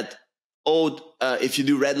heard that, oh, if you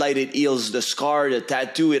do red light, it heals the scar, the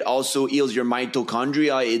tattoo. It also heals your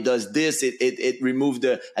mitochondria. It does this. It removes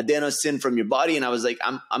the adenosine from your body. And I was like,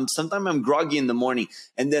 sometimes I'm groggy in the morning.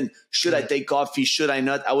 And then, should I Mm, take coffee? Should I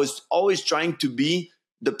not? I was always trying to be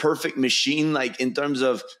the perfect machine. Like, in terms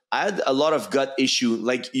of, I had a lot of gut issue.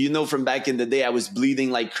 Like, from back in the day, I was bleeding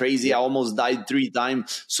like crazy. yeah. I almost died 3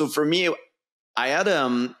 times. So for me, I had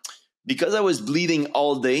because I was bleeding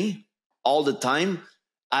all day, all the time.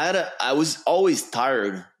 I was always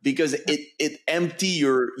tired, because it empty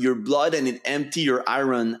your blood, and it empty your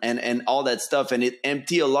iron and all that stuff, and it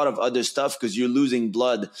empty a lot of other stuff because you're losing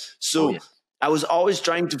blood. Oh So yeah. I was always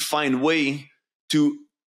trying to find way to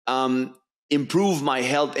um, improve my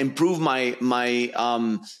health, improve my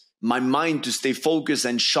mind, to stay focused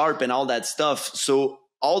and sharp and all that stuff. So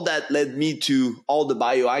all that led me to all the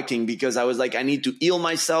biohacking, because I was like, I need to heal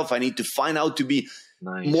myself. I need to find out to be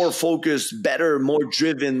more Nice. focused, better, more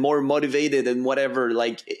driven, more motivated, and whatever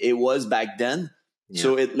like it was back then. Yeah.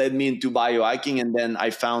 So it led me into biohacking, and then I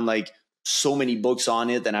found like so many books on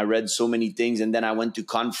it, and I read so many things, and then I went to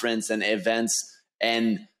conference and events,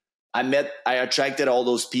 and I attracted all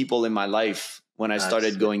those people in my life when I That's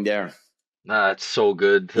started going there. That's so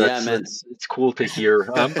good. Yeah, That's man. that's it's cool to hear.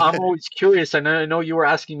 I'm always curious. I know you were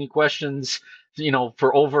asking me questions,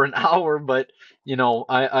 for over an hour, but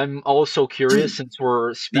I'm also curious since we're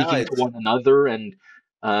No, speaking to it's one another, and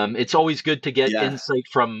it's always good to get yeah. insight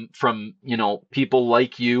from people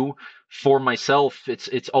like you. For myself,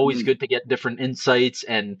 it's always Mm, good to get different insights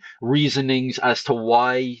and reasonings as to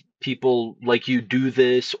why people like you do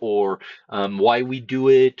this, or why we do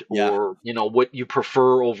it, yeah. or what you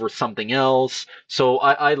prefer over something else. So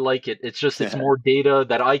I like it. It's just it's more data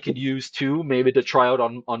that I could use too, maybe to try out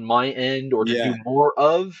on my end or to Yeah. do more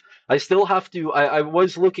of. I still have to. I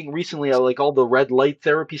was looking recently at like all the red light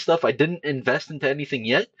therapy stuff. I didn't invest into anything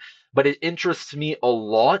yet, but it interests me a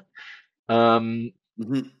lot. Um,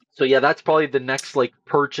 Mhm. so yeah, that's probably the next like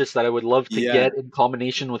purchase that I would love to Yeah. get in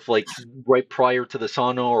combination with like right prior to the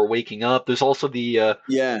sauna or waking up. There's also Yeah. the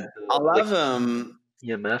I'll like have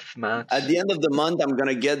EMF at mats. the end of the month, I'm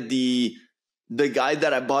gonna get the guy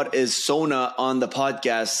that I bought is Sona on the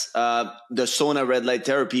podcast, the Sona red light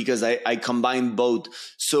therapy, because I combined both.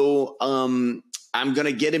 So I'm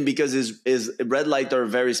gonna get him because his red light are a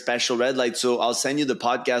very special red light. So I'll send you the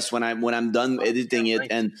podcast when I'm done Oh, yeah, editing it, nice.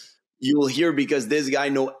 and you will hear, because this guy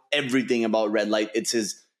know everything about red light.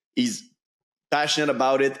 He's passionate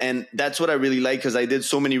about it, and that's what I really like, because I did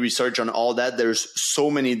so many research on all that. There's so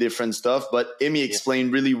many different stuff, but Amy Yeah,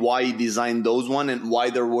 explained really why he designed those one and why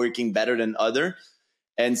they're working better than other.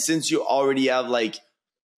 And since you already have like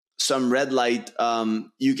some red light,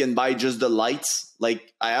 you can buy just the lights.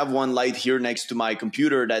 Like, I have one light here next to my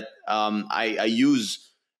computer that I use.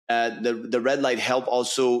 The red light help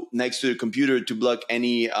also next to the computer to block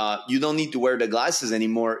any. You don't need to wear the glasses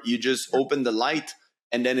anymore. You just yeah. open the light,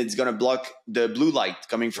 and then it's gonna block the blue light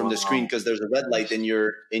coming from the screen, Wow. because there's a red light Nice.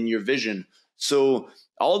 in your vision. So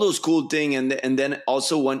all those cool thing, and then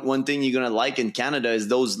also one thing you're gonna like in Canada is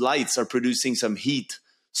those lights are producing some heat.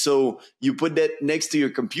 So you put that next to your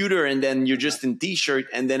computer, and then you're Yeah. just in t-shirt,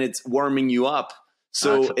 and then it's warming you up. That's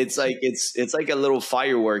So it's amazing. like it's like a little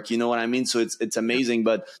firework, you know what I mean? So it's Yeah. amazing.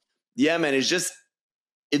 But yeah, man, it's just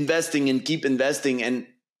investing and keep investing, and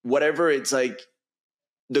whatever. It's like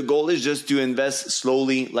the goal is just to invest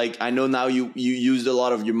slowly. Like, I know now you used a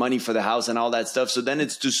lot of your money for the house and all that stuff. So then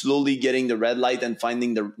it's to slowly getting the red light and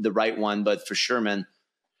finding the right one. But for sure, man.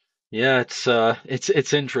 Yeah,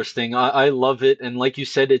 it's interesting. I love it, and like you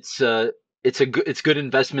said, it's good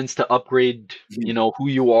investments to upgrade, who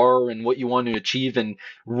you are and what you want to achieve, and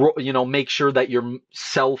make sure that your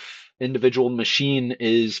self individual machine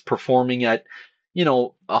is performing at,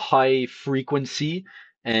 a high frequency,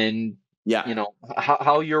 and Yeah. you know,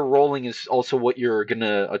 how you're rolling is also what you're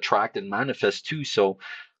gonna attract and manifest too. So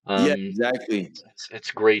Yeah, um exactly.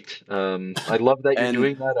 it's great. I love that you're And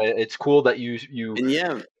doing that. It's cool that you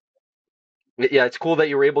yeah. yeah, it's cool that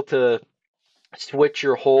you're able to switch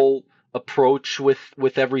your whole approach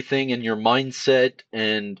with everything and your mindset.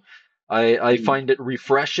 And I Mm. find it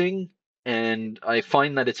refreshing, and I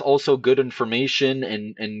find that it's also good information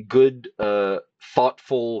and good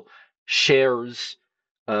thoughtful shares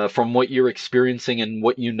from what you're experiencing and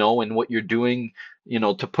what you know and what you're doing, you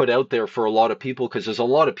know, to put out there for a lot of people, because there's a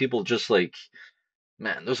lot of people just like,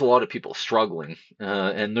 man, there's a lot of people struggling,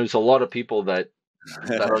 and there's a lot of people that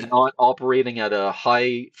are not operating at a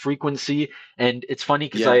high frequency. And it's funny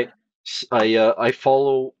because Yeah. I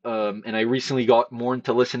follow, and I recently got more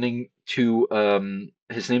into listening to,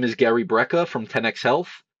 his name is Gary Brecka from 10x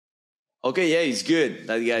Health. Okay, yeah, he's good.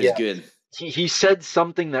 That guy's Yeah, good. he said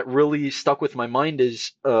something that really stuck with my mind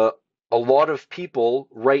is, a lot of people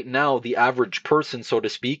right now, the average person, so to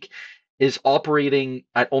speak, is operating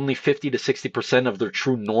at only 50 to 60% of their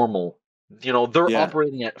true normal. You know, they're Yeah.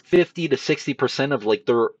 operating at 50 to 60% of like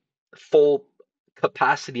their full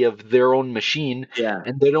capacity of their own machine, Yeah.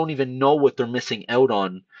 and they don't even know what they're missing out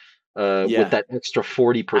on with Yeah. that extra I would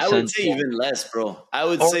 40%. say So, even less, bro. I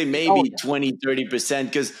would oh, say oh maybe yeah, 20, 30%,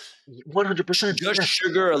 because 100%. just Yes.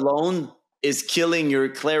 sugar alone is killing your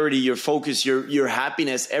clarity, your focus, your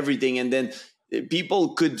happiness, everything. And then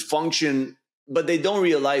people could function, but they don't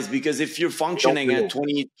realize, because if you're They don't functioning at realize.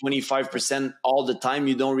 20, 25% all the time,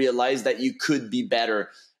 you don't realize that you could be better.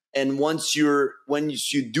 And when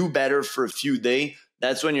you do better for a few days,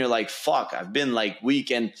 that's when you're like, fuck, I've been like weak.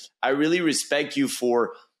 And I really respect you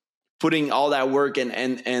for putting all that work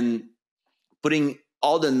and putting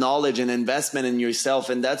all the knowledge and investment in yourself.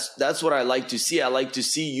 And that's what I like to see. I like to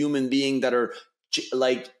see human beings that are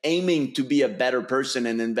like aiming to be a better person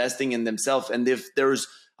and investing in themselves. And if there's,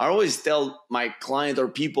 I always tell my client or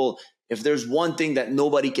people, if there's one thing that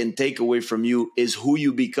nobody can take away from you, is who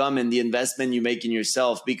you become and the investment you make in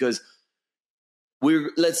yourself. Because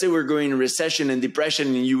let's say we're going in recession and depression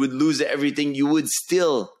and you would lose everything, you would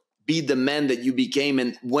still be the man that you became.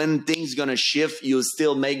 And when things gonna shift, you'll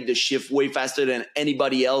still make the shift way faster than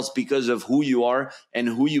anybody else, because of who you are and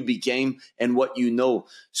who you became and what you know.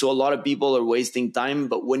 So a lot of people are wasting time,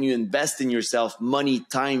 but when you invest in yourself, money,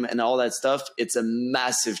 time, and all that stuff, it's a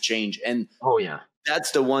massive change. And Oh yeah.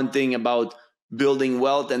 that's the one thing about building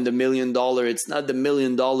wealth and the $1 million. It's not the $1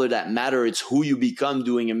 million that matter. It's who you become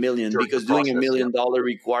doing a million, During the because doing a process. Yeah. $1 million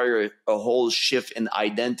require a whole shift in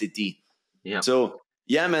identity. Yeah. So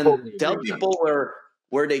yeah, man, Totally agree tell with that. people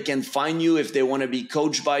where they can find you if they want to be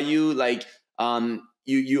coached by you. Like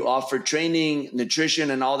you offer training,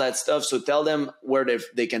 nutrition, and all that stuff. So tell them where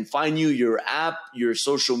they can find you, your app, your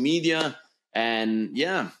social media, and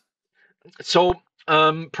yeah. So,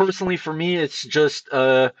 personally for me, it's just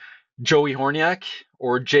Joey Hornyak,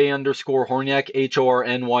 or J_Hornyak,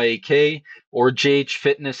 HORNYAK, or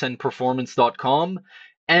jhfitnessandperformance.com.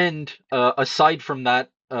 And aside from that,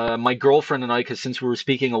 my girlfriend and I, because since we were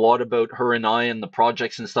speaking a lot about her and I and the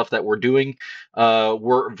projects and stuff that we're doing,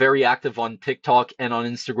 we're very active on TikTok and on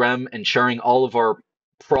Instagram and sharing all of our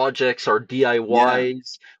projects, our Yeah.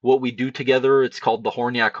 DIYs, what we do together. It's called the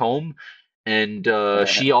Hornyak Home. And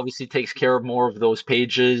she obviously takes care of more of those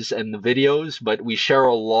pages and the videos, but we share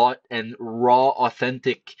a lot and raw,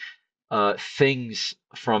 authentic things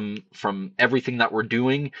from everything that we're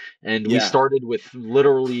doing. And we Yeah. started with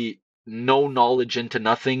literally no knowledge into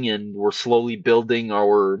nothing, and we're slowly building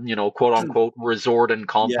our, you know, quote unquote resort and Yeah.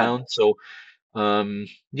 compound. So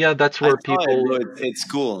yeah, that's I where saw it, people. bro. It's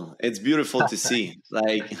cool. It's beautiful to see.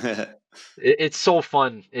 Like, It's so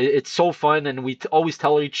fun. It's so fun, and we always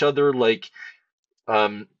tell each other like.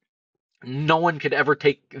 Um, no one could ever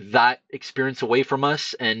take that experience away from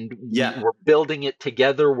us, and yeah. we're building it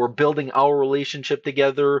together. We're building our relationship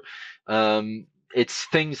together. It's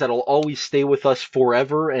things that'll always stay with us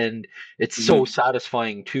forever, and it's so Mhm.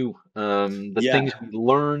 satisfying too. The Yeah. things we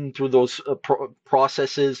learn through those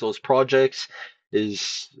processes, those projects,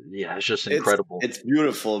 is, yeah, it's just It's incredible. it's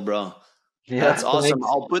beautiful, bro. That's Yeah, awesome. thanks.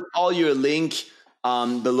 I'll put all your link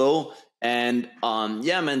below. And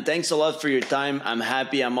yeah, man, thanks a lot for your time. I'm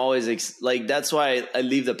happy. I'm always like, that's why I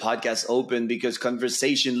leave the podcast open, because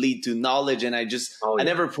conversation lead to knowledge. And Oh I yeah.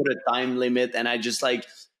 never put a time limit, and I just like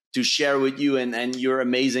to share with you. And you're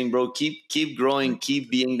amazing, bro. Keep growing, Thanks.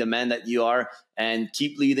 keep being the man that you are, and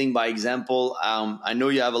keep leading by example. I know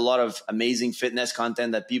you have a lot of amazing fitness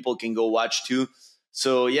content that people can go watch too.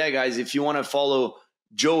 So yeah, guys, if you want to follow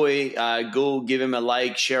Joey, go give him a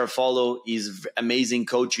like, share, follow. He's amazing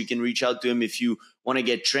coach. You can reach out to him if you want to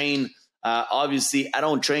get trained. Obviously, I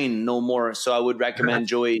don't train no more, so I would recommend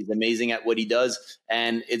Joey. He's amazing at what he does,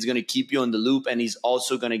 and it's going to keep you in the loop, and he's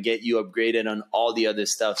also going to get you upgraded on all the other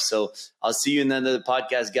stuff. So I'll see you in the end of the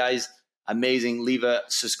podcast, guys. Amazing. Leave a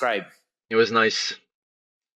subscribe. It was nice.